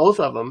 Both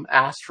of them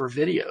asked for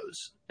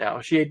videos. Now,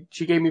 she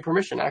gave me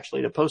permission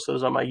actually to post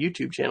those on my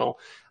YouTube channel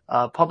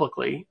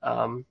publicly.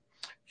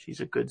 She's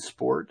a good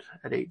sport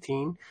at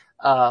 18.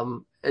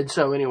 And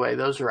so anyway,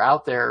 those are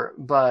out there.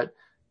 But,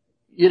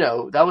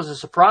 that was a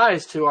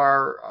surprise to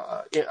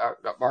our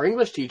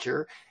English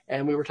teacher.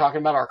 And we were talking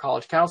about our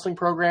college counseling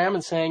program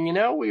and saying,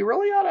 we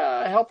really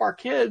ought to help our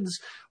kids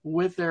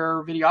with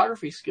their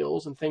videography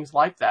skills and things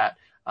like that.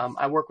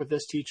 I work with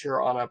this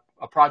teacher on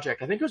a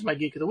project. I think it was my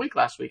Geek of the Week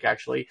last week,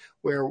 actually,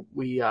 where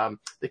we,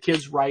 the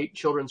kids write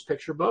children's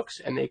picture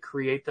books and they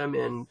create them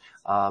in,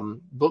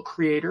 Book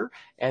Creator.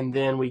 And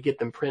then we get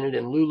them printed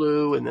in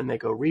Lulu, and then they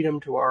go read them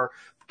to our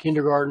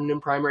kindergarten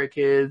and primary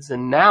kids.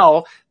 And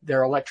now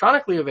they're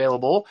electronically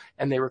available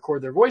and they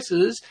record their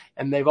voices.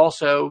 And they've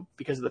also,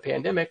 because of the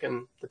pandemic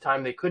and the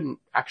time they couldn't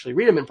actually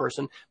read them in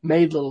person,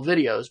 made little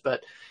videos.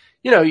 But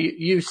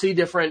you see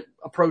different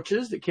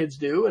approaches that kids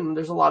do, and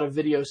there's a lot of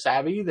video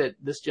savvy that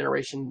this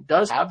generation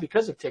does have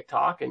because of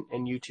TikTok and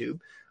YouTube.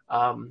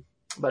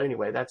 But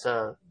anyway, that's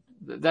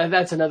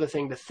another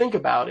thing to think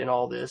about in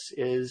all this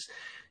is,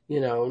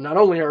 not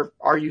only are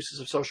our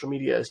uses of social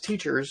media as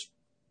teachers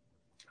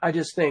I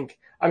just think,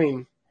 I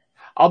mean,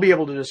 I'll be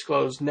able to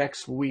disclose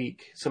next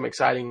week some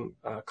exciting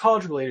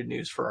college-related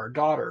news for our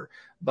daughter,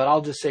 but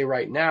I'll just say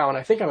right now, and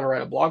I think I'm going to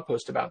write a blog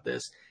post about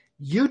this,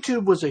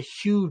 YouTube was a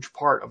huge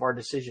part of our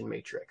decision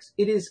matrix.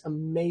 It is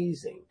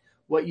amazing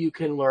what you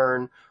can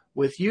learn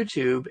with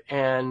YouTube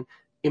and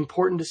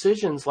important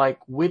decisions like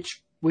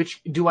which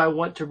do I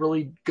want to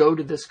really go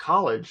to this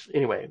college?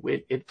 Anyway,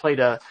 it played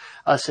a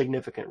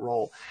significant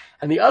role.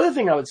 And the other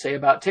thing I would say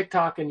about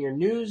TikTok and your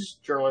news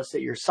journalists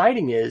that you're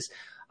citing is,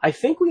 I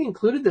think we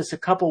included this a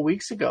couple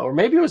weeks ago, or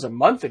maybe it was a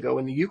month ago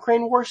when the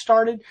Ukraine war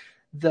started.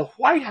 The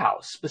White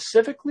House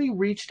specifically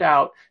reached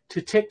out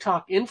to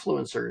TikTok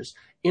influencers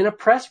in a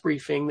press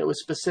briefing that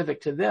was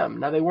specific to them.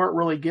 Now, they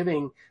weren't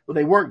giving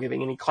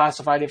any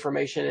classified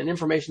information and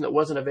information that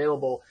wasn't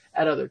available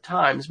at other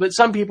times. But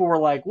some people were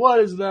like, what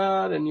is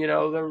that? And,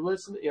 they're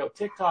listening,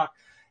 TikTok.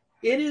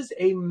 It is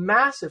a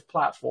massive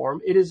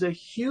platform. It is a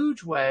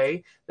huge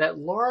way that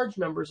large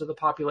numbers of the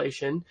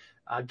population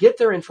get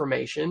their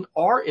information,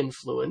 are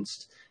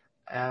influenced.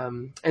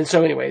 And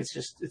so anyway,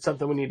 it's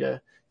something we need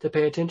to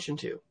pay attention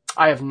to.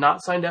 I have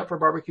not signed up for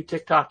Barbecue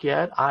TikTok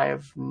yet. I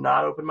have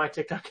not opened my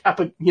TikTok app,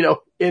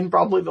 in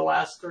probably the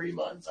last 3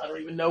 months. I don't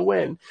even know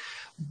when.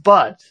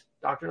 But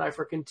Dr.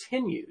 Neiffer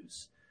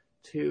continues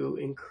to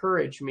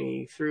encourage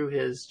me through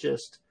his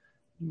just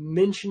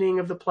mentioning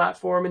of the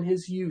platform and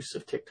his use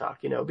of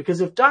TikTok,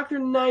 because if Dr.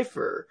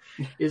 Neiffer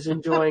is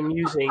enjoying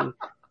using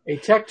a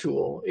tech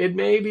tool,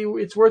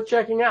 it's worth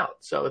checking out.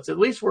 So it's at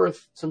least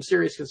worth some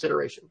serious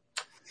consideration.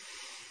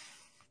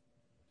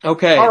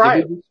 Okay. All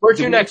right. Where's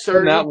your next,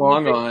 sir? That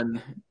long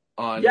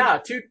on. Yeah,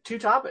 two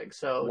topics.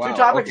 So wow, 2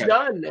 topics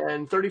done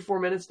and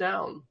 34 minutes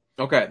down.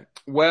 Okay.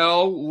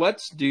 Well,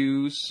 let's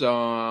do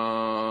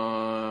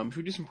should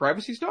we do some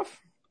privacy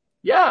stuff?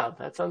 Yeah,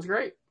 that sounds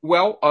great.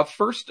 Well,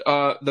 first,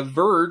 The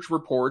Verge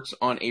reports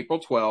on April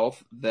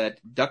 12th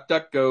that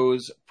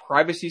DuckDuckGo's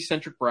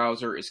privacy-centric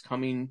browser is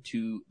coming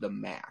to the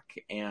Mac.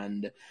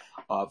 And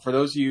for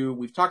those of you,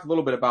 we've talked a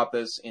little bit about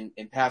this in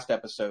past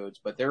episodes,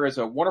 but there is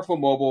a wonderful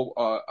mobile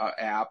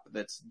app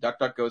that's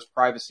DuckDuckGo's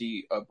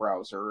privacy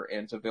browser,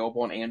 and it's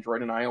available on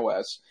Android and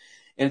iOS.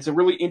 And it's a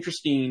really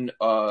interesting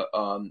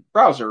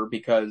browser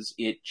because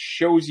it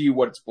shows you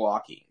what it's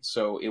blocking.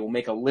 So it will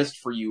make a list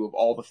for you of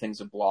all the things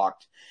it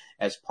blocked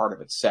as part of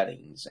its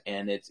settings.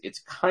 And it's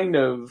kind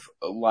of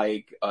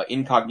like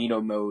incognito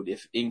mode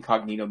if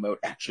incognito mode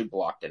actually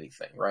blocked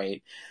anything,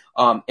 right?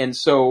 And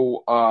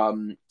so I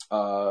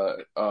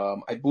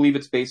believe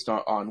it's based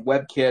on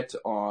WebKit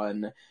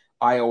on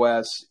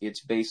iOS.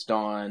 It's based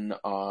on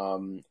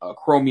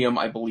Chromium,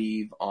 I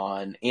believe,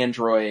 on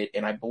Android,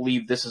 and I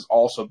believe this is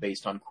also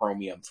based on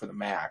Chromium for the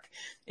Mac.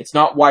 It's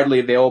not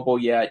widely available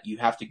yet. You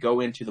have to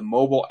go into the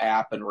mobile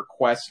app and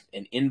request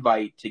an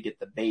invite to get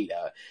the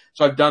beta.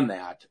 So I've done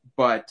that,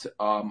 but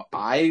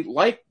I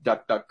like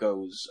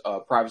DuckDuckGo's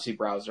privacy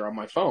browser on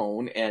my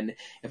phone, and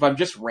if I'm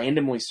just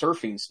randomly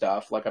surfing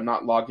stuff, like I'm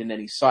not logged into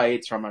any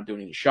sites or I'm not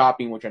doing any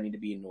shopping, which I need to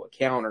be in an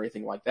account or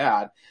anything like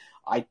that,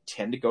 I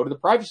tend to go to the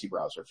privacy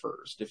browser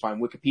first. If I'm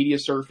Wikipedia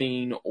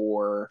surfing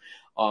or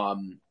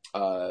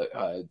a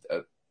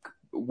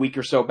week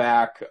or so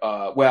back,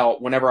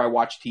 whenever I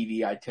watch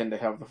TV, I tend to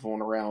have the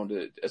phone around,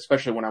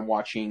 especially when I'm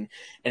watching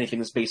anything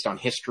that's based on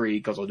history,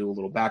 because I'll do a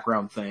little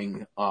background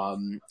thing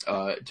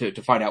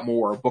to find out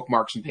more,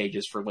 bookmark some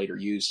pages for later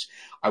use.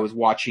 I was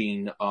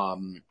watching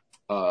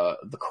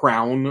The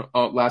Crown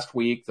last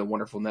week, the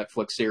wonderful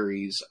Netflix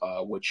series,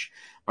 which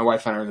my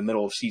wife and I are in the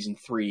middle of season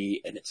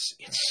 3, and it's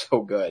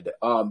so good.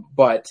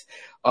 But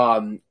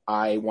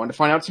I wanted to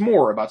find out some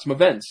more about some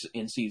events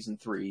in season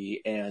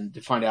 3 and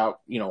to find out,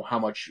 how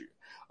much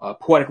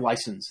poetic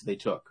license they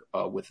took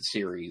with the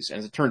series. And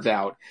as it turns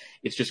out,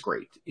 it's just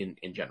great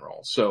in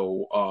general.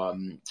 So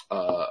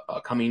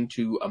coming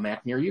to a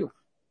Mac near you.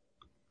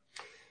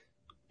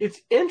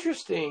 It's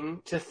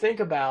interesting to think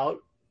about,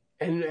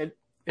 and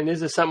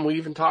this is something we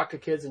even talk to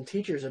kids and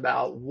teachers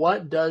about,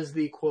 what does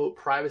the, quote,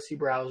 privacy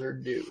browser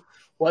do?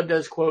 What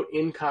does, quote,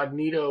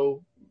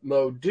 incognito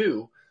mode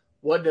do?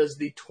 What does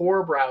the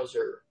Tor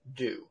browser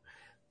do?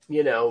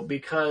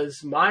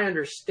 Because my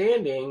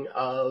understanding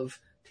of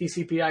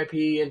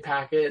TCP/IP and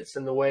packets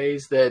and the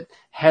ways that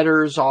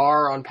headers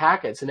are on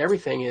packets and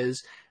everything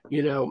is,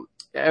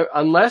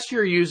 unless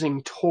you're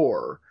using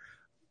Tor,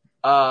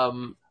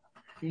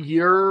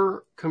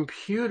 your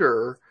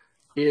computer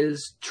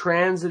is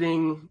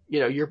transiting,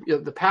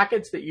 the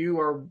packets that you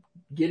are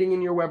getting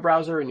in your web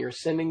browser and you're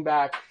sending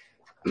back,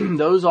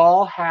 those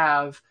all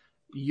have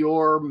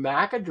your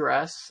MAC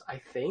address, I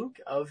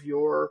think, of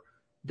your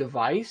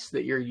device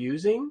that you're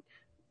using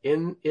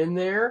in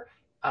there.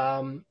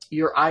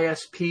 Your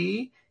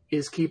ISP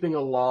is keeping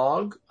a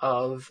log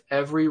of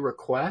every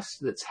request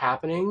that's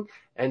happening.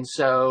 And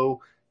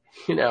so,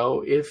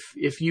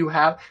 if you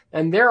have,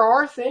 and there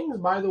are things,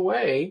 by the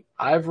way,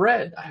 I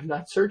have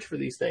not searched for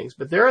these things,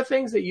 but there are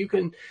things that you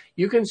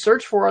can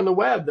search for on the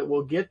web that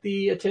will get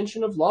the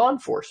attention of law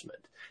enforcement.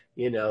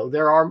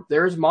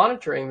 There's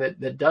monitoring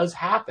that does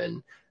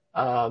happen.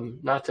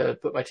 Not to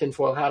put my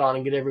tinfoil hat on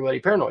and get everybody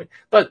paranoid,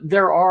 but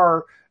there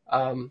are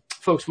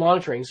folks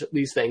monitoring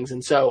these things.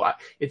 And so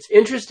it's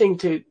interesting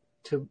to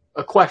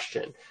a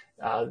question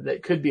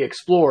that could be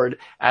explored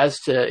as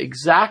to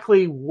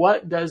exactly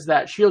what does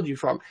that shield you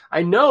from.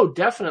 I know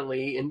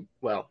definitely,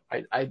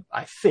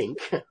 I think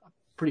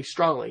pretty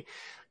strongly,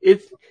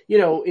 it's,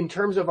 in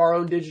terms of our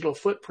own digital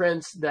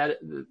footprints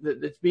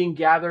that's being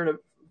gathered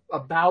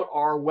about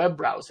our web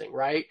browsing,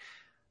 right?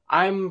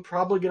 I'm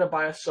probably going to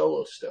buy a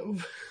Solo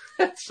Stove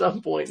at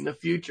some point in the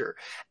future.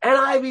 And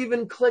I've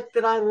even clicked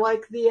that I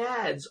like the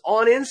ads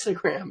on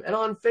Instagram and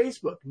on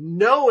Facebook,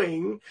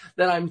 knowing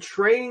that I'm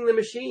training the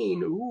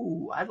machine.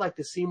 Ooh, I'd like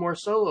to see more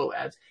Solo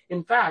ads.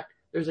 In fact,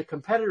 there's a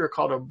competitor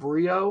called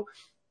Abreo,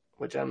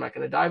 which I'm not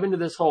going to dive into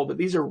this whole, but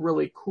these are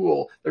really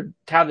cool. They're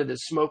touted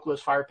as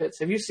smokeless fire pits.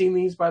 Have you seen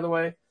these, by the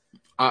way?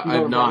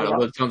 I've not.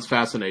 That sounds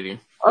fascinating.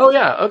 Oh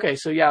yeah. Okay.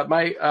 So yeah,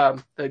 my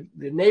the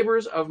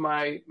neighbors of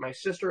my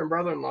sister and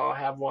brother-in-law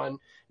have one, and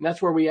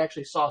that's where we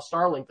actually saw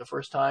Starlink the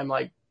first time,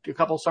 like a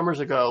couple summers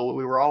ago.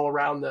 We were all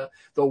around the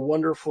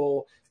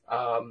wonderful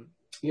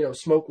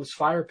smokeless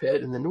fire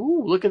pit, and then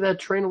ooh, look at that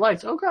train of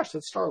lights. Oh gosh,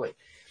 that's Starlink.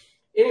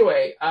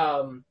 Anyway,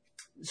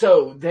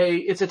 so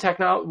it's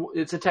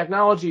a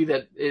technology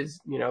that is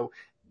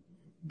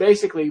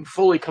basically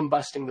fully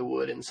combusting the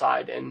wood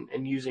inside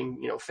and using,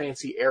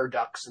 fancy air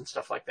ducts and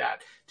stuff like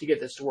that to get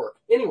this to work.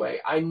 Anyway,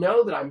 I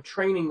know that I'm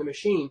training the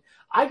machine.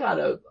 I got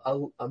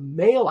a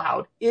mail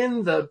out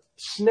in the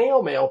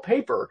snail mail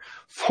paper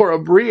for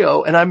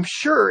Abreo, and I'm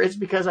sure it's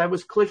because I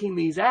was clicking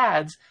these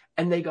ads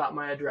and they got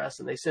my address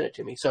and they sent it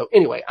to me. So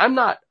anyway, I'm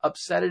not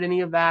upset at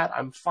any of that.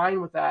 I'm fine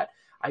with that.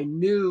 I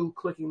knew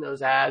clicking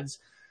those ads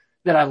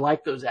that I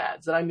like those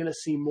ads, that I'm going to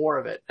see more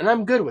of it, and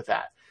I'm good with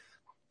that.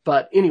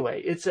 But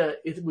anyway,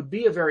 it would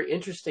be a very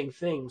interesting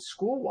thing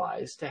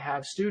school-wise to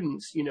have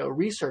students,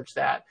 research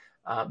that,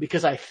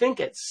 because I think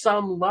at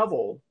some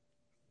level,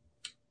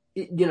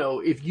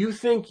 if you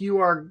think you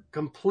are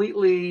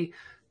completely,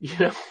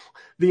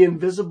 the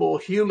invisible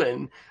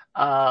human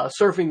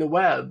surfing the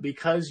web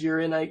because you're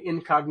in an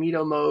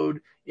incognito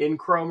mode in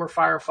Chrome or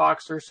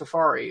Firefox or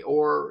Safari,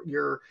 or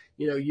you're,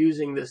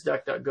 using this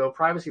DuckDuckGo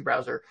privacy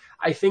browser,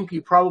 I think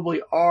you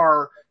probably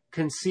are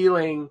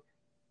concealing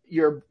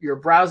your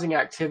browsing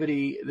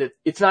activity. That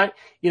it's not,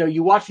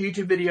 you watch a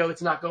YouTube video,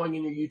 it's not going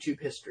in your YouTube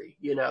history.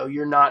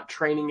 You're not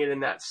training it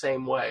in that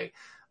same way.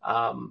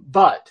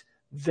 But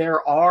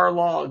there are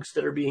logs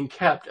that are being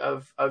kept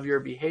of your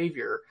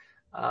behavior.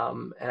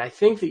 And I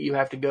think that you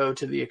have to go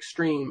to the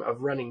extreme of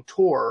running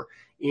Tor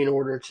in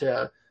order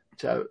to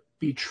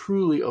be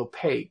truly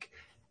opaque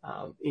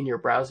in your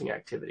browsing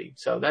activity.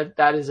 So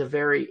that is a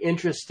very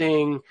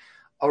interesting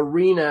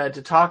arena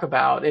to talk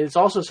about. And it's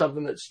also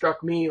something that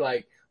struck me,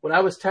 like, when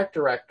I was tech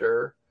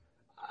director,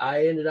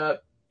 I ended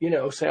up,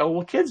 saying, oh,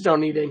 well, kids don't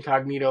need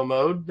incognito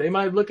mode. They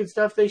might look at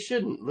stuff they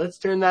shouldn't. Let's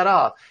turn that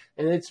off.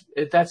 And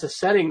that's a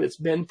setting that's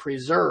been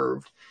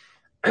preserved.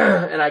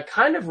 And I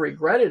kind of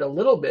regret it a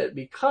little bit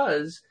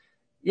because,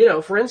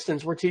 for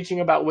instance, we're teaching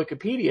about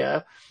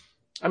Wikipedia.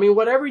 I mean,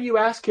 whatever you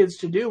ask kids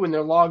to do when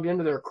they're logged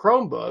into their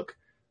Chromebook,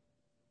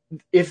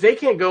 if they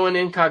can't go in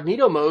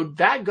incognito mode,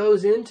 that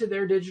goes into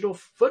their digital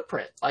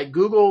footprint. Like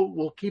Google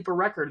will keep a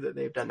record that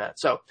they've done that.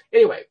 So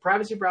anyway,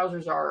 privacy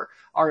browsers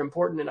are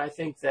important. And I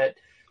think that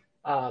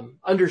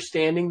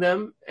understanding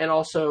them and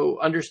also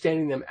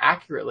understanding them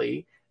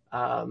accurately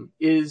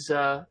is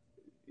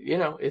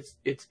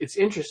it's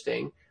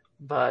interesting,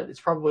 but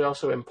it's probably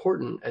also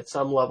important at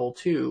some level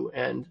too.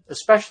 And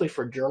especially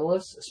for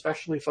journalists,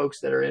 especially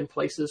folks that are in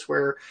places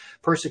where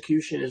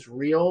persecution is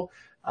real.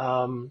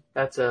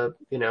 That's a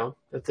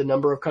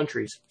number of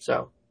countries.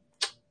 So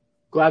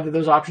glad that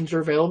those options are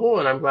available,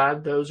 and I'm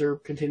glad those are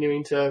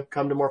continuing to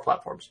come to more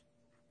platforms.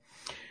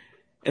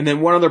 And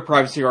then one other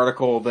privacy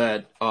article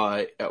that,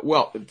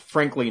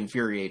 frankly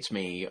infuriates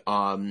me.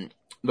 The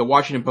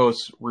Washington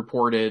Post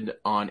reported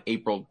on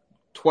April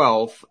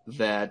 12th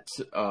that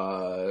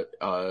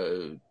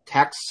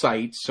tax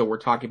sites, so we're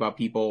talking about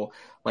people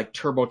like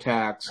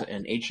TurboTax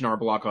and H&R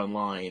Block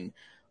Online,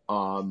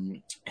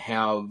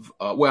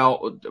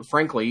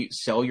 frankly,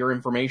 sell your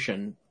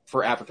information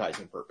for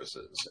advertising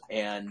purposes.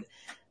 And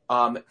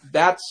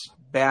that's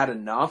bad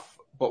enough.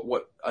 But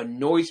what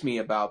annoys me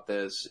about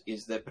this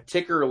is that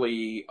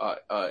particularly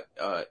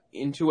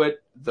Intuit,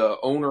 the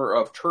owner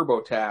of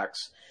TurboTax,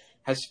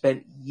 has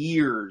spent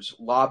years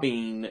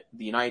lobbying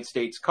the United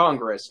States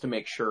Congress to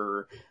make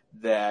sure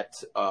that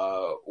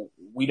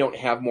we don't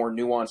have more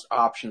nuanced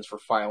options for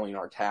filing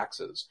our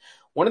taxes.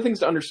 One of the things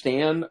to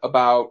understand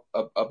about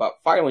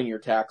filing your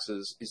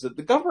taxes is that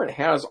the government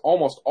has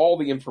almost all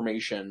the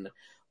information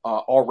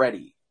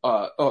already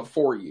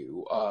for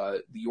you.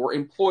 Your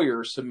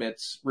employer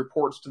submits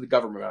reports to the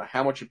government about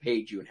how much it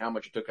paid you and how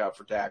much it took out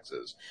for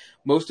taxes.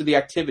 Most of the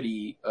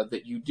activity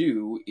that you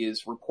do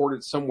is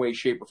reported some way,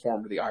 shape, or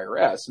form to the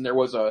IRS. And there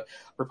was a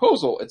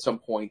proposal at some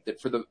point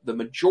that for the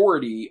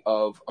majority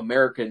of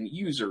American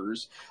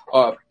users,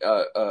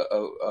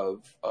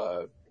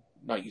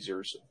 not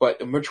users, but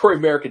a majority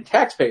of American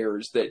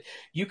taxpayers, that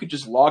you could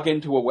just log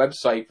into a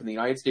website from the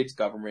United States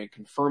government,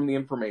 confirm the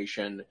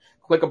information,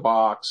 click a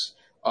box,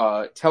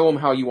 tell them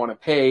how you want to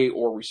pay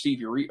or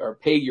receive or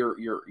pay your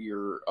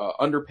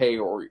underpay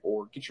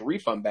or get your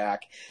refund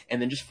back,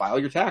 and then just file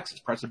your taxes.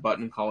 Press a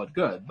button and call it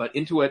good. But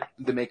Intuit,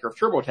 the maker of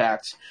TurboTax,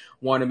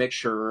 wanted to make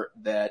sure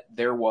that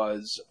there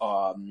was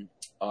a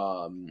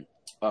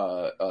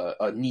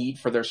need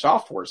for their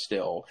software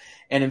still.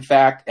 And in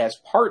fact, as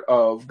part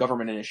of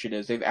government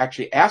initiatives, they've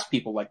actually asked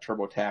people like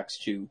TurboTax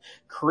to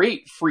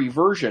create free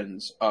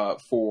versions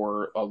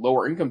for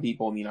lower income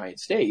people in the United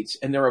States,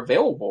 and they're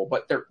available,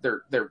 but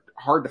they're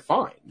hard to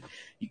find.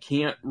 You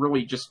can't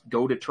really just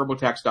go to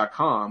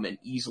TurboTax.com and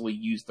easily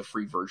use the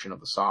free version of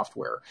the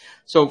software.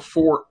 So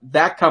for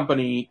that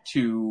company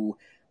to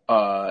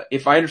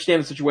if I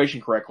understand the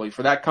situation correctly,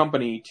 for that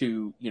company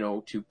to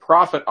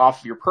profit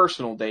off of your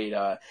personal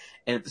data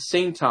and at the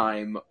same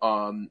time,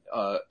 lobby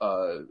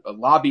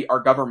our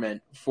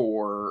government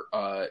for,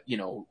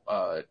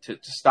 to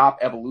stop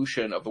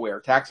evolution of the way our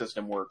tax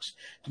system works,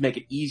 to make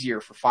it easier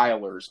for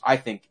filers, I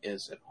think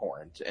is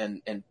abhorrent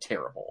and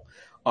terrible.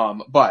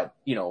 But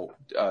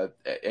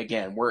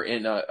again, we're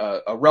in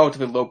a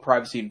relatively low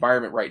privacy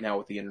environment right now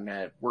with the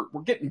internet. We're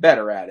getting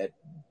better at it,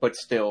 but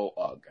still,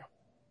 ugh.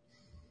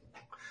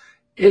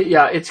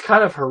 It's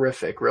kind of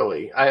horrific,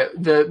 really.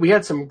 We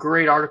had some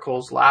great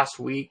articles last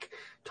week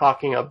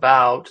talking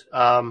about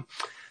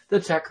the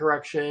tech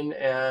correction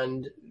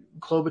and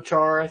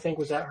Klobuchar. I think,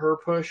 was that her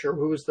push, or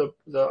who was the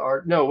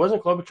art? No, it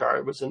wasn't Klobuchar.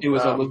 It was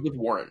Elizabeth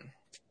Warren.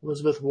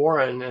 Elizabeth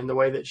Warren, and the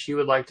way that she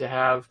would like to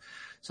have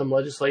some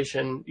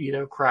legislation,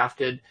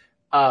 crafted.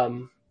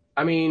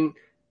 I mean,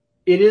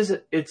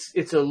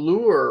 it's a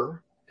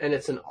lure and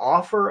it's an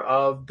offer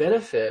of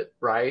benefit,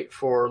 right?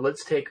 For,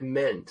 let's take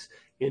Mint.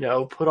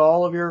 Put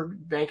all of your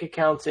bank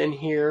accounts in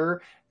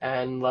here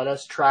and let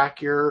us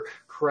track your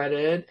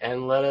credit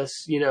and let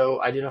us,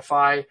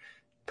 identify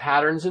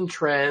patterns and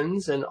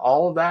trends and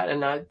all of that.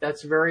 And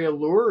that's very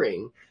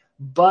alluring.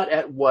 But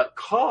at what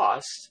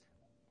cost?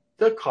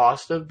 The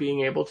cost of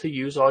being able to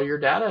use all your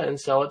data and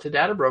sell it to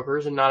data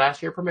brokers and not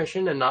ask your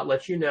permission and not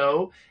let you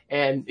know,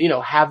 and,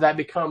 have that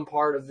become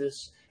part of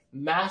this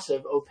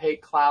massive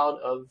opaque cloud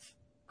of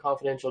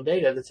confidential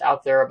data that's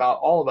out there about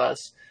all of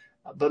us.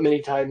 But many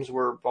times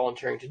we're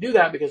volunteering to do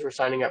that because we're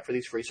signing up for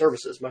these free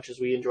services, much as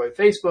we enjoy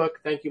Facebook.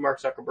 Thank you,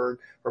 Mark Zuckerberg,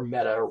 or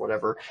Meta, or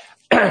whatever.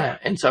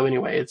 And so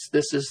anyway,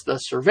 this is the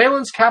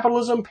surveillance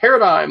capitalism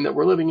paradigm that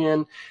we're living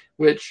in,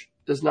 which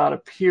does not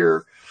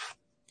appear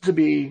to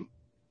be,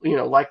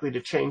 likely to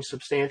change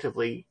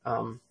substantively.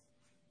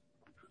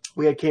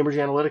 We had Cambridge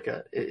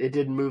Analytica. It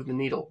didn't move the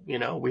needle.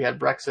 We had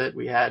Brexit.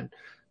 We had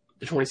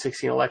the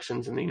 2016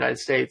 elections in the United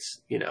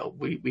States.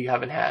 We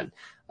haven't had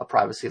a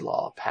privacy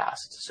law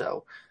passed.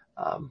 So,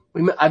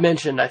 I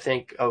mentioned, I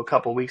think, a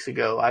couple of weeks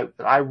ago,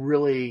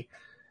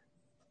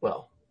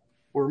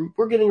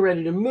 we're getting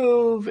ready to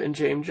move and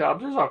James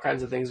Jobs. There's all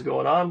kinds of things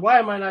going on. Why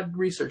am I not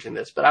researching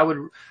this? But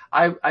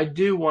I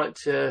do want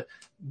to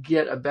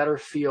get a better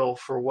feel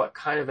for what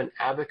kind of an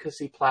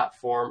advocacy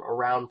platform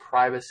around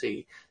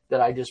privacy that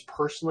I just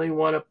personally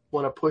want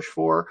to push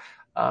for.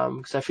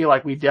 Because I feel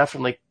like we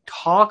definitely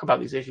talk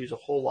about these issues a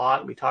whole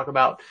lot. We talk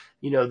about,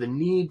 the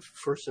need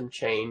for some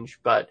change,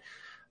 but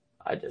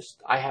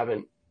I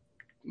haven't,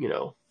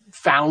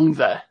 found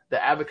the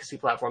advocacy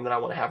platform that I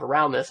want to have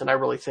around this. And I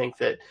really think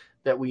that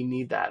we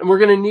need that. And we're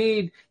going to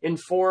need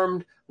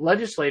informed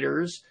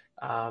legislators,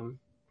 and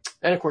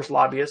of course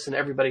lobbyists and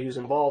everybody who's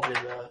involved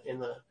in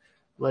the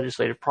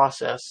legislative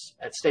process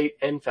at state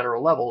and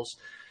federal levels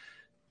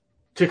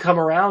to come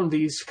around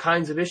these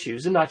kinds of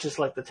issues and not just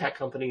let the tech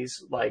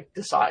companies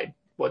decide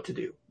what to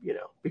do,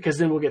 because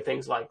then we'll get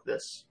things like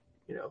this,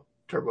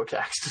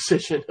 TurboTax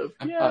decision of,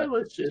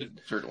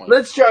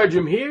 let's charge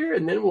them here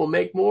and then we'll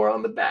make more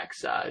on the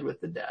backside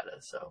with the data.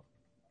 So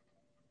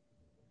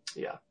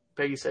yeah,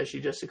 Peggy says she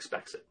just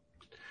expects it.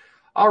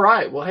 All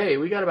right. Well, hey,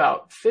 we got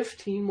about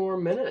 15 more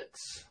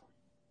minutes.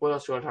 What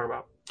else do you want to talk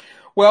about?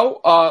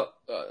 Well,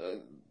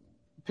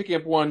 picking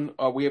up one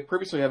we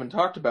haven't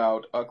talked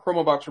about,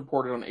 Chromobox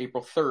reported on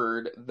April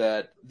 3rd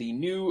that the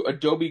new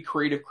Adobe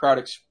Creative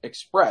Cloud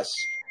Express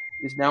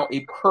is now a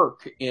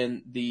perk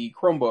in the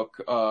Chromebook,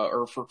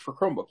 or for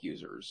Chromebook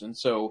users. And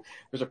so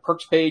there's a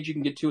perks page you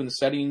can get to in the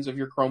settings of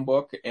your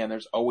Chromebook, and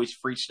there's always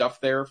free stuff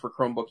there for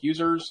Chromebook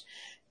users.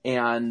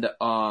 And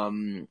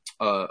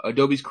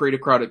Adobe's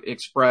Creative Cloud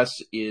Express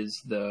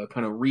is the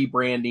kind of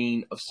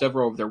rebranding of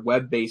several of their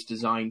web-based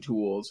design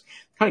tools,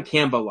 kind of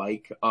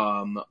Canva-like,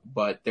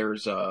 but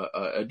there's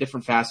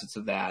different facets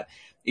of that.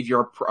 If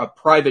you're a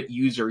private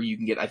user, you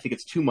can get, I think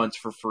it's 2 months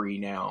for free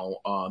now,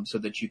 so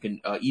that you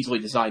can easily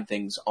design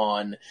things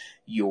on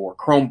your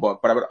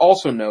Chromebook. But I would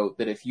also note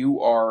that if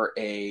you are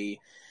any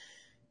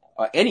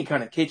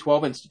kind of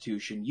K-12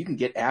 institution, you can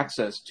get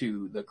access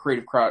to the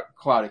Creative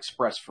Cloud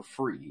Express for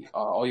free.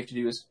 All you have to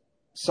do is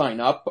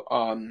sign up.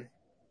 For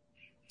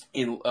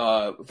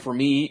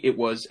me, it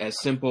was as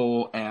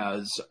simple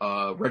as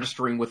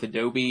registering with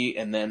Adobe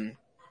and then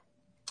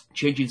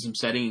changing some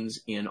settings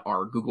in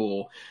our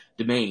Google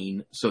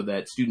domain so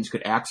that students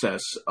could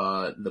access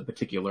the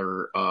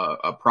particular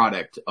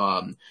product.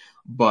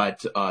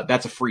 but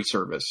that's a free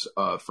service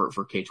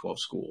for K-12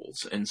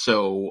 schools. And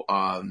so,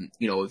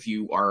 if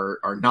you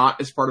are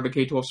not as part of a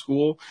K-12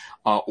 school,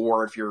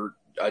 or if your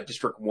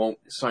district won't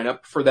sign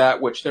up for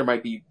that, which there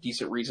might be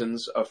decent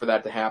reasons for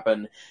that to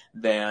happen,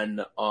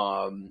 then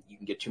you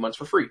can get 2 months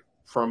for free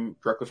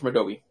directly from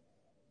Adobe.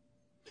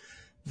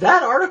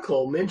 That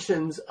article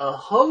mentions a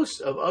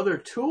host of other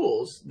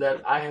tools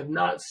that I have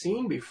not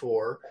seen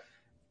before.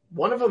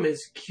 One of them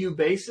is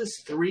Cubasis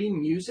 3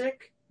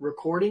 Music,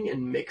 recording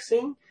and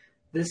mixing.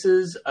 This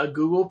is a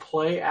Google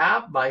Play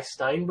app by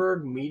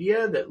Steinberg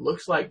Media that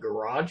looks like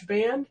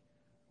GarageBand.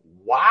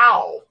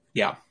 Wow.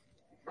 Yeah.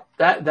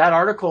 That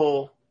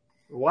article,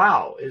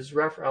 wow, is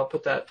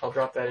I'll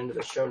drop that into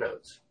the show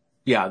notes.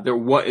 Yeah,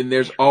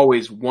 there's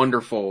always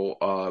wonderful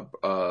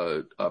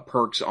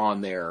perks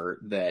on there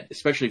that,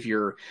 especially if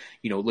you're,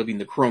 living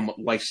the Chrome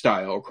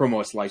lifestyle or Chrome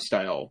OS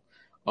lifestyle,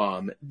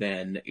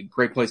 then a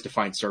great place to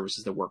find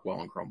services that work well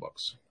on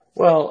Chromebooks.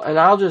 Well, and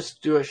I'll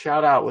just do a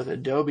shout out with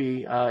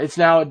Adobe. It's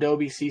now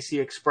Adobe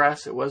CC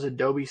Express. It was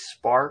Adobe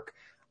Spark.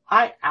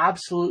 I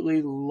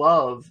absolutely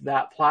love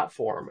that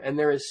platform, and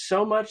there is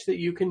so much that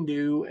you can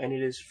do, and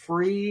it is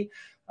free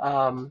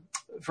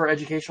for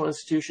educational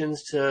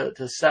institutions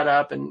to set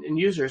up, and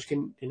users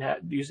can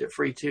use it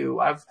free too.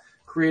 I've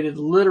created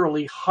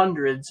literally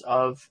hundreds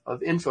of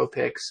info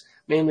pics,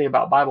 mainly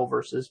about Bible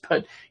verses,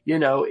 but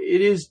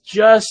it is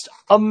just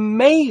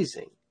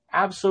amazing,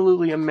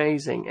 absolutely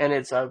amazing, and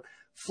it's a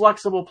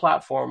flexible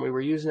platform. We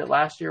were using it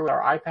last year with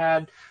our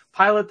iPad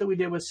pilot that we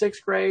did with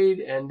 6th grade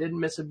and didn't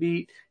miss a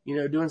beat,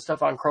 doing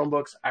stuff on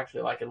Chromebooks.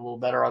 Actually like it a little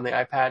better on the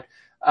iPad.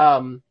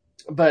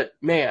 But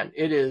man,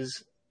 it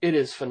is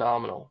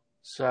phenomenal.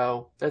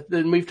 So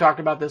then we've talked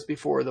about this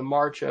before, the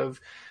march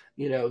of,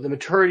 the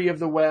maturity of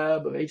the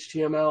web, of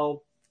HTML5,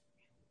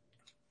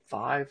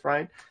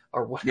 right?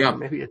 Or what, yeah.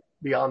 Maybe it's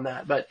beyond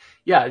that. But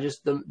yeah,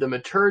 just the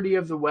maturity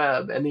of the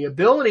web and the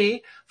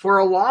ability for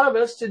a lot of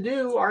us to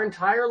do our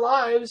entire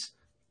lives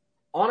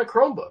on a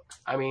Chromebook.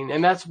 I mean,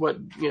 and that's what,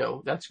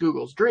 that's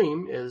Google's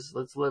dream, is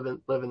let's live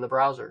in the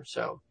browser.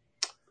 So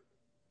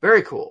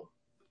very cool.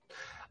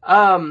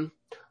 Why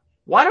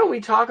don't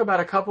we talk about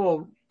a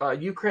couple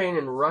Ukraine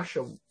and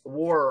Russia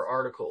war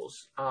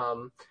articles?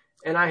 And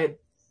I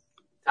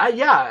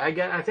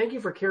thank you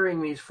for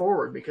carrying these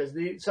forward, because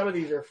some of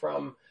these are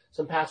from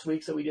some past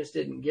weeks that we just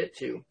didn't get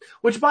to.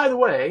 Which, by the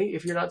way,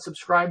 if you're not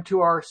subscribed to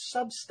our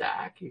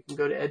Substack, you can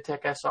go to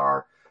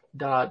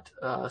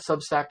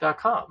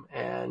edtechsr.substack.com,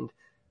 and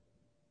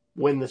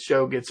when the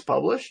show gets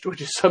published,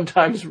 which is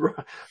sometimes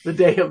the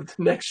day of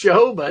the next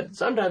show, but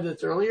sometimes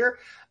it's earlier,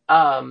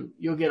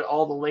 you'll get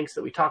all the links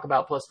that we talk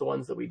about plus the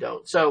ones that we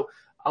don't. So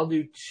I'll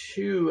do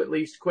two at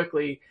least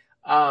quickly.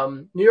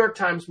 New York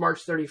Times,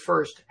 March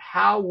 31st,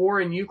 how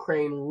war in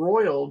Ukraine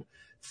roiled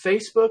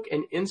Facebook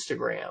and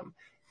Instagram.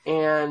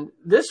 And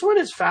this one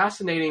is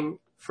fascinating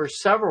for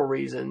several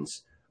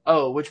reasons.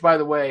 Oh, which, by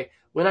the way,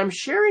 when I'm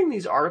sharing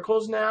these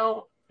articles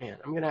now, man,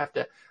 I'm going to have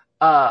to,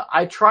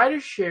 I try to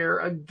share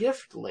a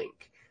gift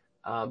link,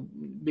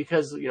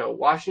 because,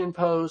 Washington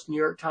Post, New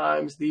York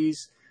Times,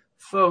 these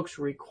folks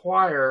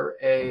require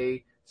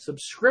a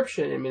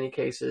subscription in many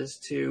cases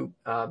to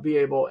be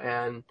able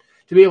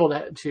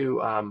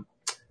to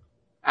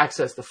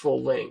access the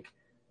full link.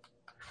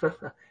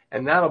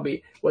 And that'll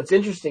be, what's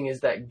interesting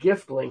is that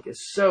gift link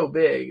is so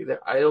big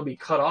that it'll be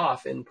cut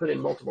off and put in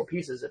multiple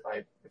pieces if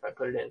I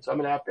put it in. So I'm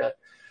going to have to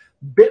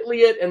bit.ly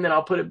it, and then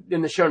I'll put it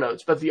in the show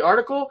notes. But the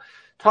article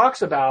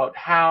talks about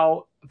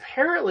how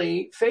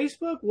apparently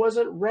Facebook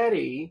wasn't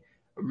ready,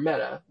 or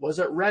Meta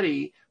wasn't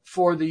ready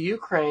for the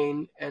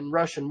Ukraine and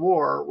Russian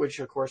war, which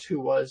of course who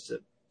was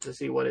to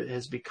see what it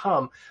has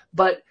become.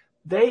 But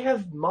they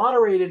have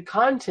moderated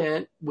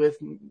content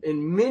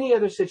in many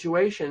other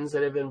situations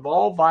that have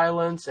involved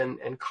violence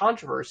and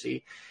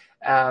controversy.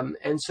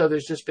 And so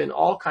there's just been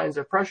all kinds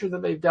of pressure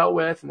that they've dealt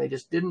with, and they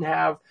just didn't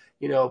have,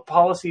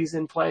 policies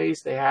in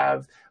place. They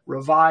have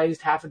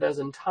revised half a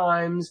dozen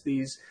times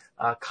these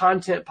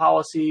content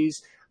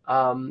policies.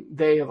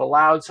 They have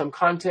allowed some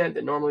content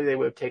that normally they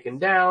would have taken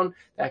down.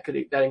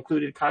 That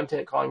included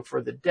content calling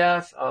for the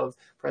death of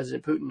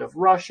President Putin of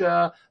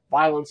Russia,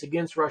 violence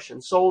against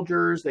Russian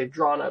soldiers. They've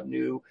drawn up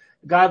new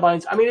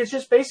guidelines. I mean, it's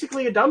just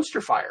basically a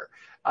dumpster fire.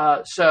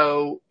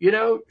 So,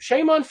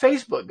 shame on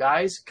Facebook,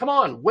 guys. Come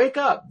on, wake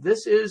up.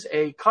 This is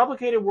a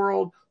complicated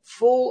world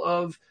full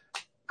of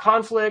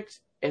conflict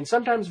and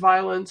sometimes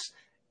violence,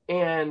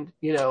 and,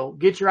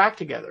 get your act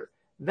together.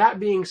 That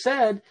being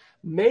said,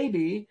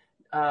 maybe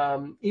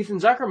Ethan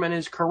Zuckerman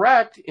is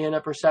correct in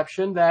a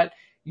perception that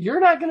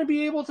you're not going to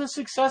be able to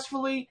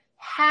successfully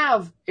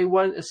have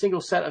a single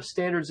set of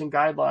standards and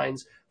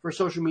guidelines for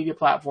social media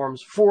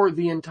platforms for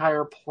the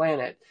entire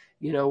planet.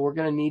 We're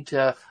going to need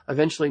to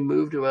eventually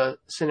move to a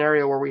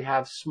scenario where we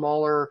have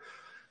smaller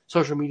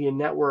social media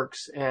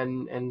networks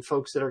and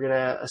folks that are going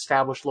to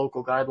establish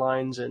local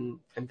guidelines, and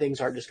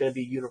things aren't just going to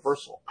be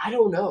universal. I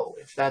don't know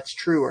if that's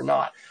true or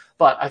not,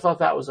 but I thought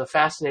that was a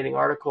fascinating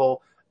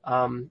article.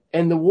 And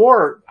the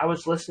war, I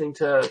was listening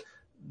to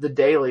The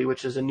Daily,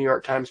 which is a New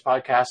York Times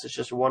podcast, is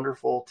just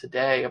wonderful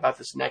today about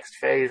this next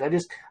phase.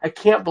 I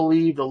can't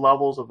believe the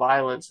levels of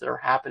violence that are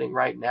happening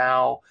right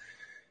now.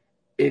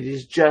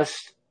 It's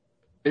just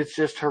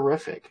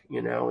horrific.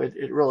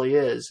 It really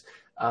is.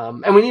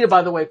 And we need to,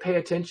 by the way, pay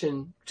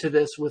attention to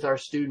this with our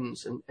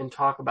students and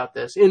talk about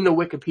this in the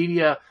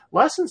Wikipedia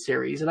lesson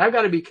series. And I've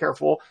got to be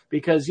careful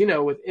because,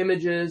 with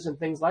images and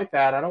things like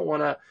that, I don't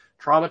want to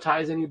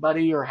traumatize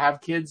anybody or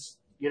have kids,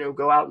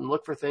 go out and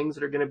look for things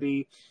that are going to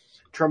be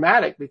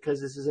traumatic because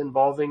this is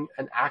involving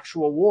an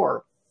actual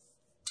war.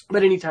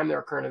 But anytime there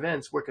are current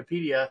events,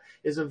 Wikipedia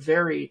is a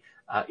very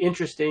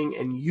interesting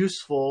and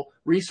useful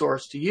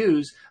resource to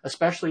use,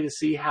 especially to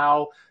see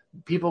how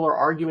people are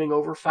arguing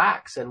over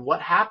facts and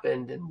what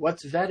happened and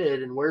what's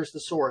vetted and where's the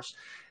source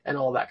and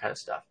all that kind of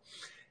stuff.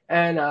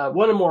 And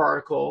one more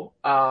article.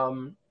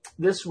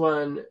 This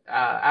one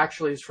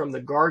actually is from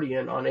The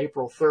Guardian on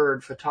April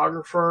 3rd.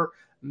 Photographer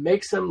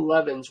Maxim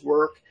Levin's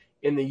work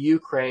in the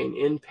Ukraine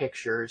in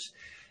pictures.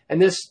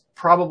 And this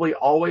probably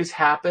always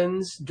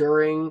happens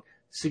during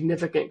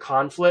significant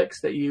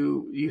conflicts, that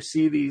you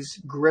see these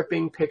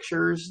gripping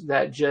pictures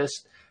that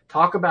just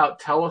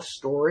tell a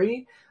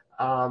story.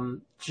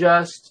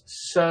 Just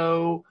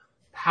so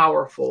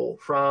powerful,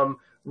 from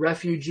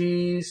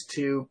refugees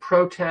to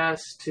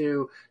protests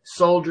to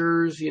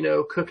soldiers,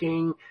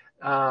 cooking,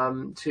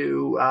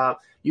 to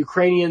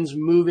Ukrainians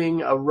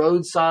moving a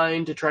road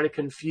sign to try to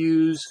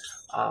confuse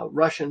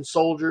Russian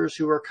soldiers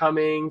who are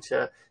coming,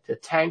 to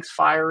tanks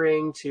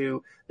firing,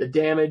 to the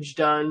damage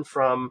done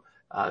from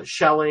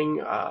shelling,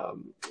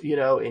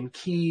 in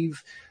Kyiv,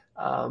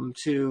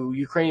 to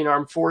Ukrainian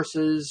armed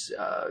forces,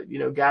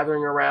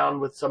 gathering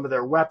around with some of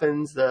their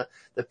weapons, the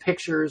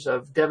pictures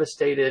of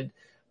devastated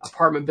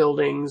apartment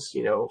buildings,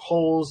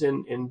 holes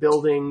in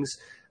buildings.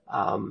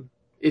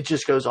 It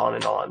just goes on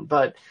and on.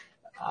 But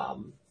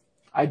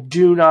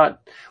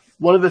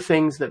one of the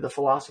things that the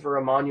philosopher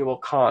Immanuel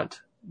Kant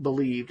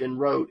believed and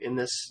wrote in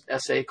this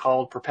essay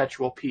called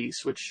Perpetual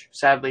Peace, which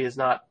sadly is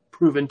not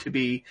proven to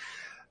be,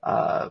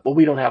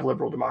 we don't have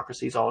liberal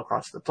democracies all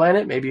across the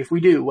planet. Maybe if we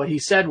do, what he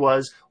said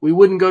was we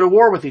wouldn't go to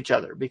war with each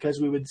other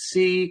because we would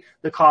see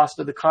the cost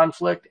of the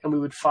conflict and we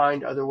would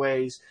find other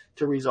ways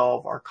to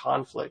resolve our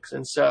conflicts.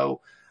 And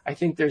so I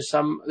think there's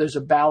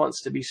a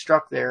balance to be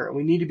struck there, and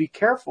we need to be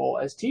careful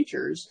as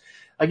teachers,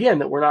 again,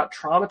 that we're not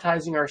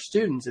traumatizing our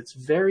students. It's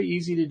very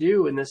easy to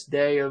do in this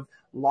day of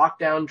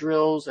lockdown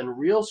drills and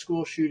real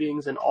school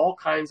shootings and all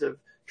kinds of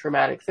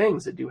traumatic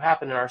things that do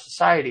happen in our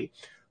society.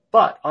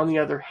 But on the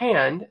other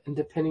hand, and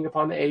depending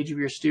upon the age of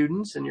your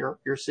students and your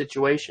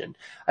situation,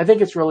 I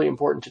think it's really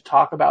important to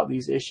talk about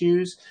these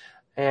issues.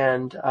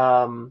 And,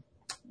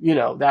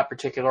 that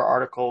particular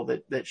article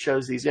that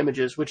shows these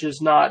images, which is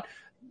not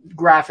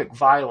graphic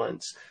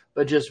violence,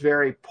 but just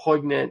very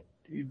poignant,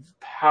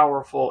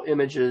 powerful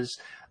images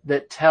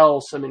that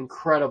tell some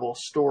incredible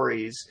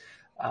stories.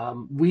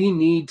 We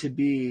need to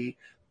be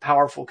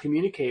powerful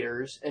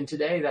communicators. And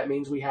today that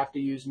means we have to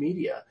use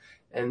media.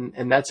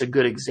 And that's a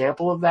good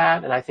example of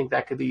that. And I think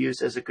that could be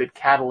used as a good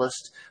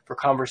catalyst for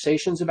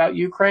conversations about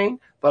Ukraine,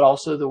 but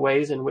also the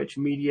ways in which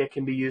media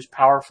can be used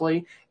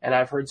powerfully. And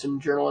I've heard some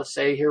journalists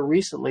say here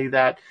recently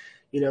that,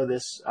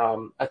 this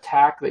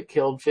attack that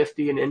killed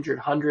 50 and injured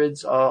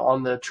hundreds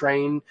on the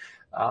train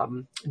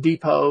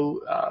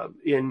depot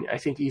in, I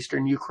think,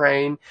 eastern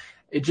Ukraine.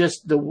 It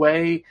just, the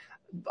way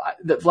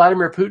that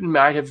Vladimir Putin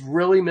might have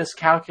really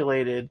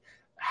miscalculated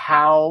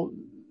how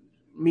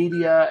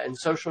media and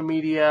social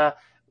media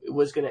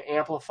was going to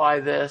amplify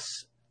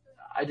this.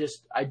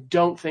 I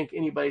don't think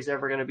anybody's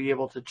ever going to be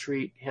able to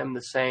treat him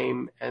the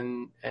same.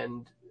 And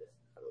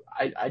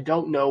I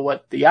don't know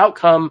what the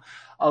outcome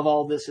of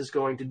all this is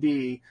going to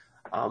be.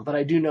 But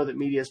I do know that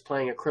media is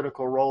playing a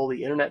critical role.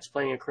 The internet's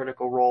playing a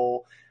critical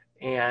role.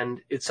 And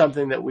it's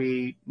something that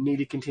we need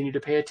to continue to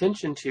pay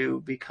attention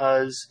to,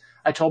 because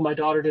I told my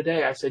daughter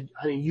today, I said,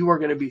 honey, you are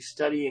going to be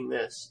studying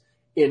this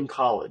in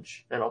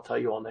college. And I'll tell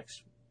you all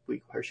next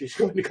week where she's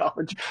going to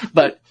college.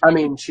 But I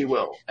mean, she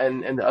will.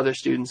 And the other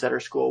students at her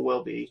school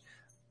will be.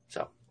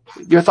 So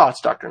your thoughts,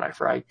 Dr.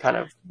 Neiffer? I kind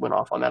of went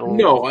off on that a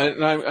little bit.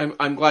 No,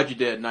 I'm glad you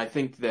did. And I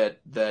think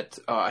that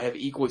I have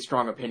equally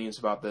strong opinions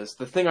about this.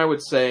 The thing I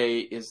would say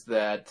is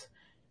that,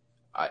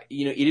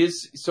 it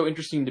is so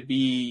interesting to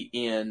be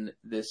in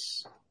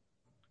this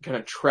kind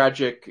of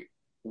tragic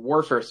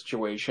warfare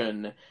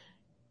situation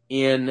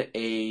in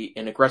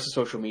an aggressive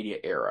social media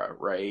era,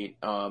 right?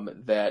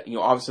 That,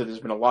 obviously there's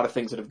been a lot of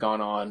things that have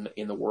gone on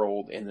in the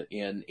world in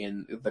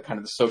the kind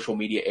of the social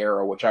media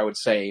era, which I would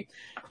say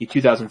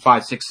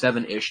 2005, 6,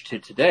 7-ish to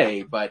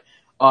today. But,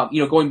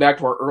 going back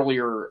to our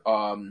earlier,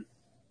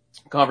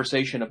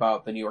 conversation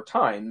about the New York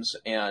Times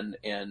and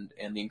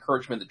the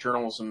encouragement that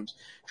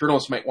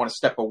journalists might want to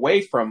step away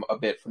from a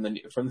bit from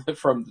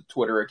the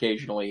Twitter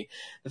occasionally.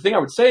 The thing I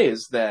would say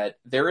is that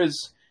there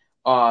is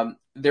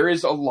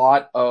a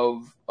lot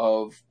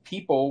of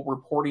people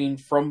reporting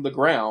from the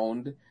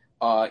ground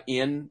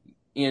in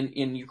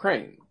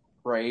Ukraine,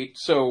 right?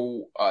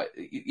 So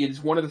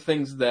it's one of the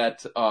things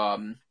that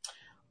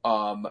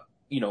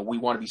we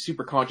want to be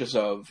super conscious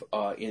of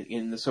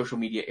in the social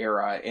media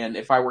era. And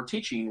if I were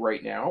teaching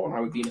right now, and I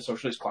would be in a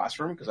socialized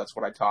classroom because that's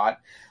what I taught,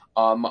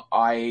 I'm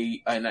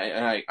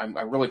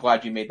really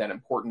glad you made that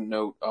important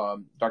note,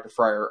 Dr.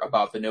 Fryer,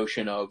 about the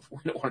notion of we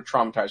don't want to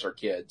traumatize our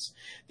kids.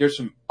 There's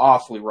some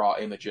awfully raw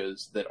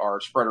images that are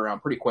spread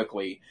around pretty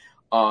quickly,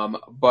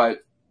 but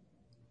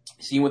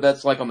seeing what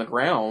that's like on the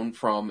ground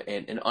from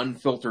an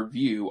unfiltered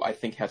view, I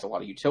think has a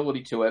lot of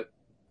utility to it.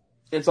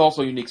 It's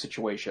also a unique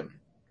situation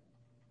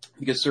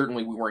because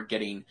certainly we weren't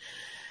getting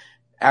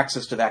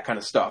access to that kind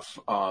of stuff.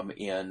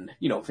 And,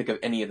 think of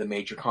any of the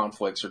major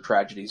conflicts or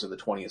tragedies of the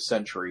 20th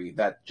century.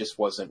 That just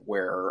wasn't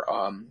where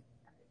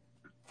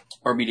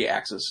our media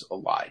access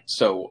lied.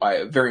 So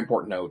a very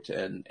important note,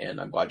 and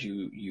I'm glad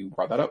you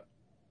brought that up.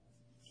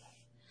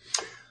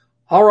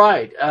 All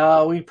right.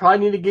 We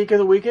probably need a Geek of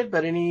the Week,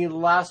 but any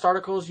last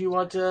articles you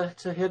want to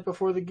hit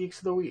before the Geeks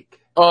of the Week?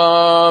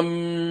 I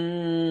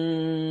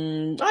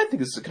think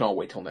this can all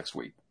wait till next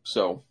week.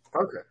 So.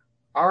 Okay.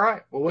 All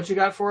right. Well, what you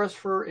got for us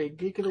for a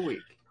Geek of the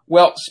Week?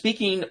 Well,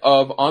 speaking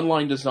of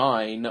online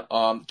design,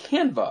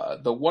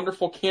 Canva, the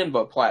wonderful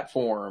Canva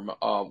platform,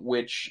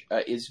 which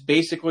is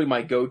basically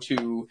my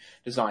go-to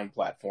design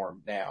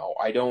platform now.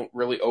 I don't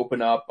really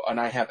open up, and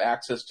I have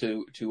access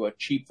to a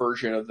cheap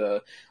version of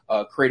the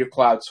Creative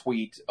Cloud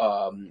suite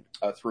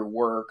through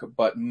work,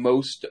 but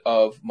most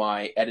of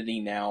my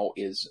editing now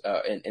is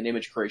and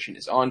image creation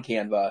is on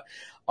Canva.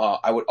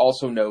 I would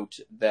also note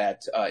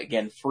that,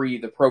 again,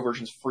 the pro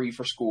version's free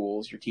for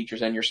schools, your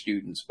teachers and your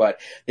students, but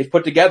they've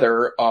put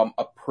together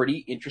a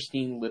pretty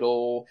interesting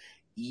little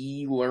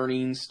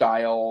e-learning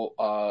style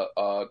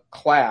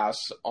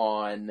class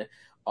on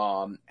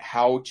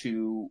how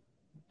to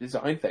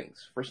design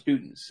things for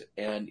students.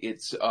 And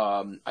it's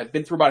I've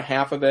been through about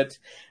half of it.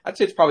 I'd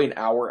say it's probably an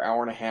hour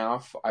and a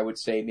half. I would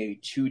say maybe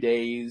 2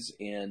 days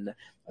in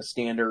a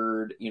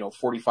standard,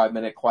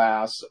 45-minute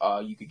class.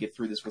 You could get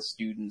through this with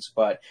students,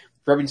 but if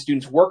you're having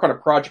students work on a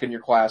project in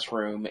your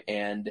classroom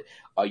and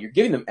you're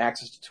giving them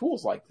access to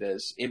tools like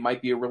this, it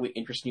might be a really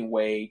interesting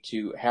way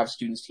to have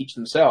students teach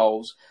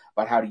themselves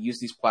about how to use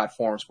these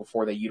platforms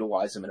before they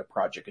utilize them in a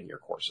project in your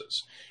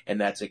courses. And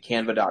that's at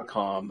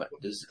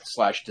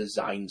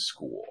canva.com/design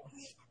school.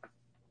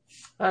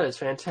 That is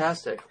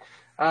fantastic.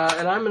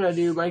 And I'm going to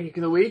do my Geek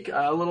of the Week,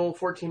 a little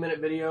 14-minute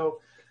video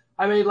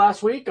I made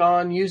last week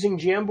on using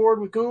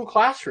Jamboard with Google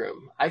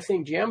Classroom. I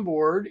think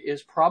Jamboard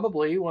is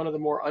probably one of the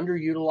more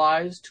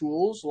underutilized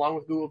tools, along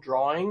with Google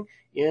Drawing,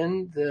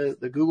 in the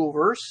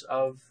Googleverse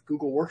of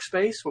Google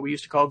Workspace, what we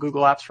used to call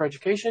Google Apps for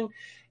Education.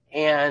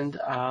 And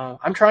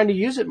I'm trying to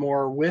use it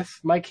more with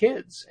my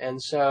kids.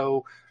 And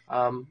so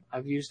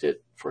I've used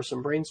it for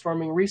some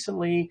brainstorming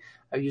recently.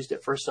 I've used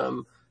it for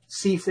some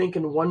See, Think,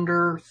 and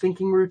Wonder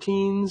thinking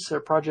routines,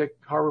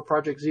 Harvard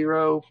Project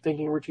Zero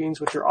thinking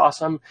routines, which are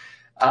awesome.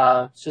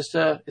 It's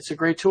a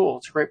great tool.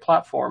 It's a great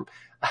platform.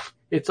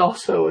 It's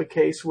also a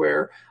case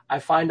where I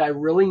find I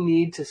really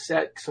need to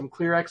set some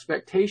clear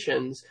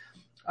expectations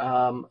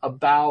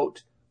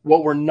about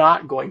what we're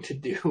not going to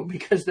do,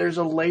 because there's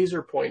a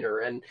laser pointer.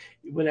 And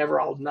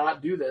whenever I'll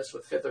not do this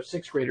with 5th or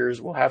 6th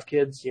graders, we'll have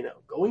kids,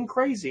 going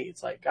crazy.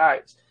 It's like,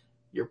 guys,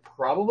 you're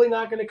probably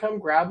not going to come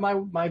grab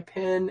my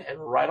pen and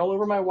write all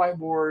over my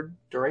whiteboard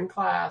during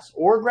class,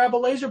 or grab a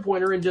laser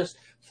pointer and just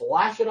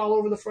flash it all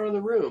over the front of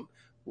the room.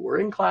 We're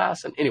in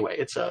class. And anyway,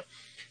 it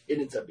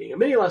ends up being a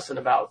mini lesson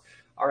about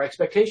our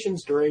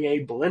expectations during a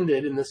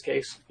blended, in this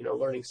case,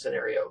 learning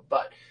scenario.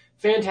 But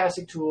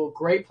fantastic tool,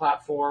 great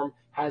platform,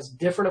 has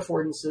different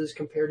affordances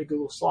compared to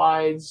Google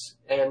Slides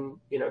and,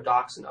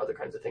 Docs and other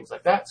kinds of things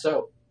like that.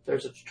 So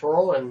there's a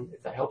tutorial, and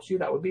if that helps you,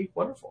 that would be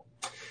wonderful.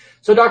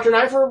 So Dr.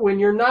 Neifer, when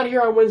you're not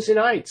here on Wednesday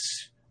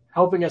nights,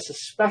 helping us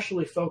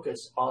especially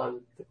focus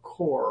on the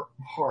core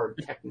hard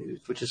tech news,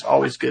 which is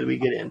always good we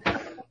get in.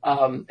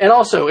 And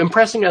also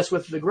impressing us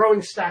with the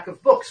growing stack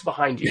of books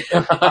behind you.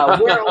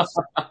 Where else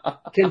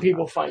can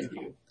people find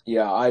you?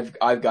 Yeah,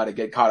 I've got to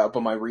get caught up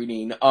on my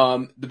reading.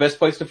 The best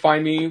place to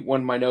find me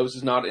when my nose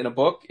is not in a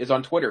book is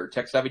on Twitter,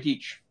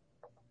 TechSavvyTeach.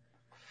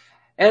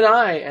 And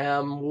I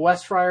am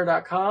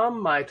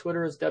wesfryer.com. My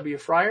Twitter is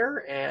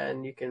wfryer,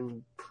 and you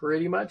can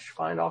pretty much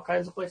find all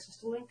kinds of places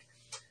to link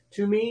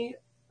to me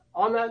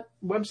on that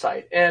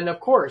website. And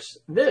of course,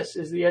 this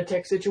is the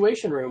EdTech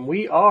Situation Room.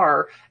 We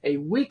are a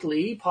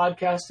weekly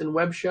podcast and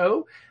web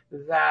show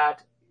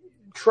that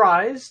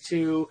tries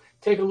to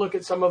take a look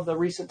at some of the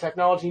recent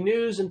technology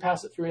news and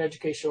pass it through an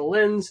educational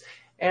lens,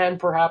 and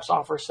perhaps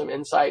offer some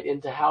insight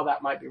into how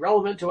that might be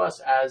relevant to us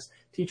as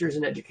teachers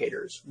and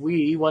educators.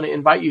 We want to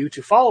invite you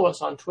to follow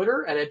us on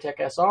Twitter at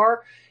EdTechSR.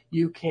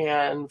 You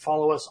can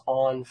follow us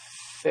on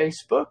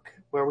Facebook,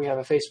 where we have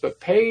a Facebook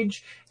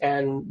page,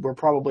 and we're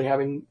probably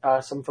having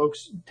some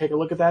folks take a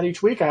look at that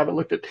each week. I haven't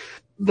looked at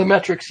the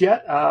metrics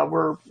yet.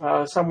 We're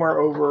somewhere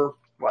over,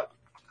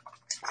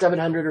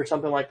 700 or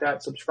something like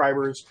that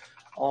subscribers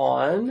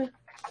on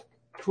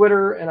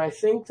Twitter, and I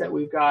think that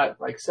we've got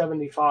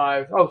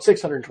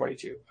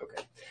 622.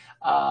 Okay.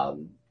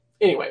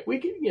 anyway,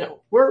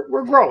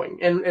 we're growing,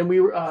 and we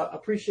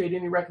appreciate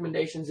any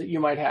recommendations that you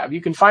might have.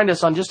 You can find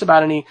us on just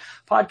about any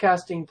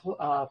podcasting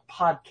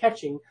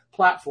podcatching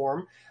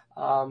platform,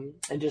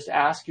 and just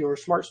ask your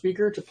smart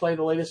speaker to play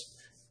the latest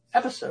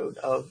episode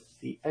of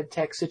the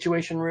EdTech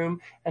Situation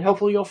Room, and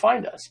hopefully you'll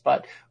find us.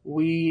 But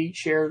we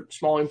share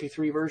small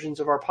MP3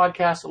 versions of our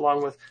podcast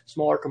along with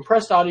smaller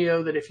compressed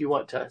audio that if you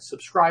want to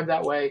subscribe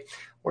that way,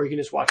 or you can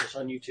just watch us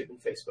on YouTube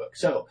and Facebook.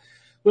 So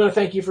we want to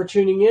thank you for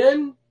tuning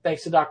in.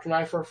 Thanks to Dr.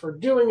 Neiffer for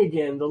doing,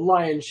 again, the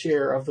lion's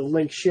share of the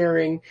link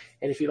sharing.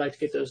 And if you'd like to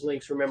get those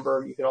links,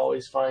 remember, you can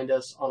always find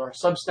us on our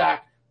Substack.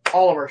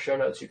 All of our show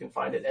notes you can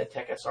find at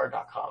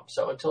edtechsr.com.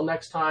 So until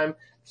next time,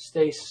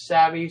 stay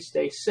savvy,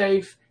 stay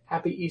safe.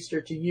 Happy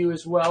Easter to you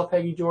as well.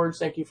 Peggy George,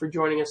 thank you for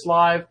joining us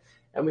live.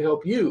 And we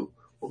hope you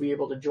will be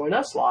able to join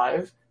us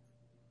live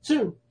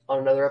soon on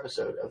another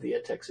episode of the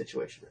EdTech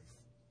Situation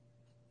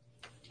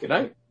Room. Good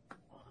night.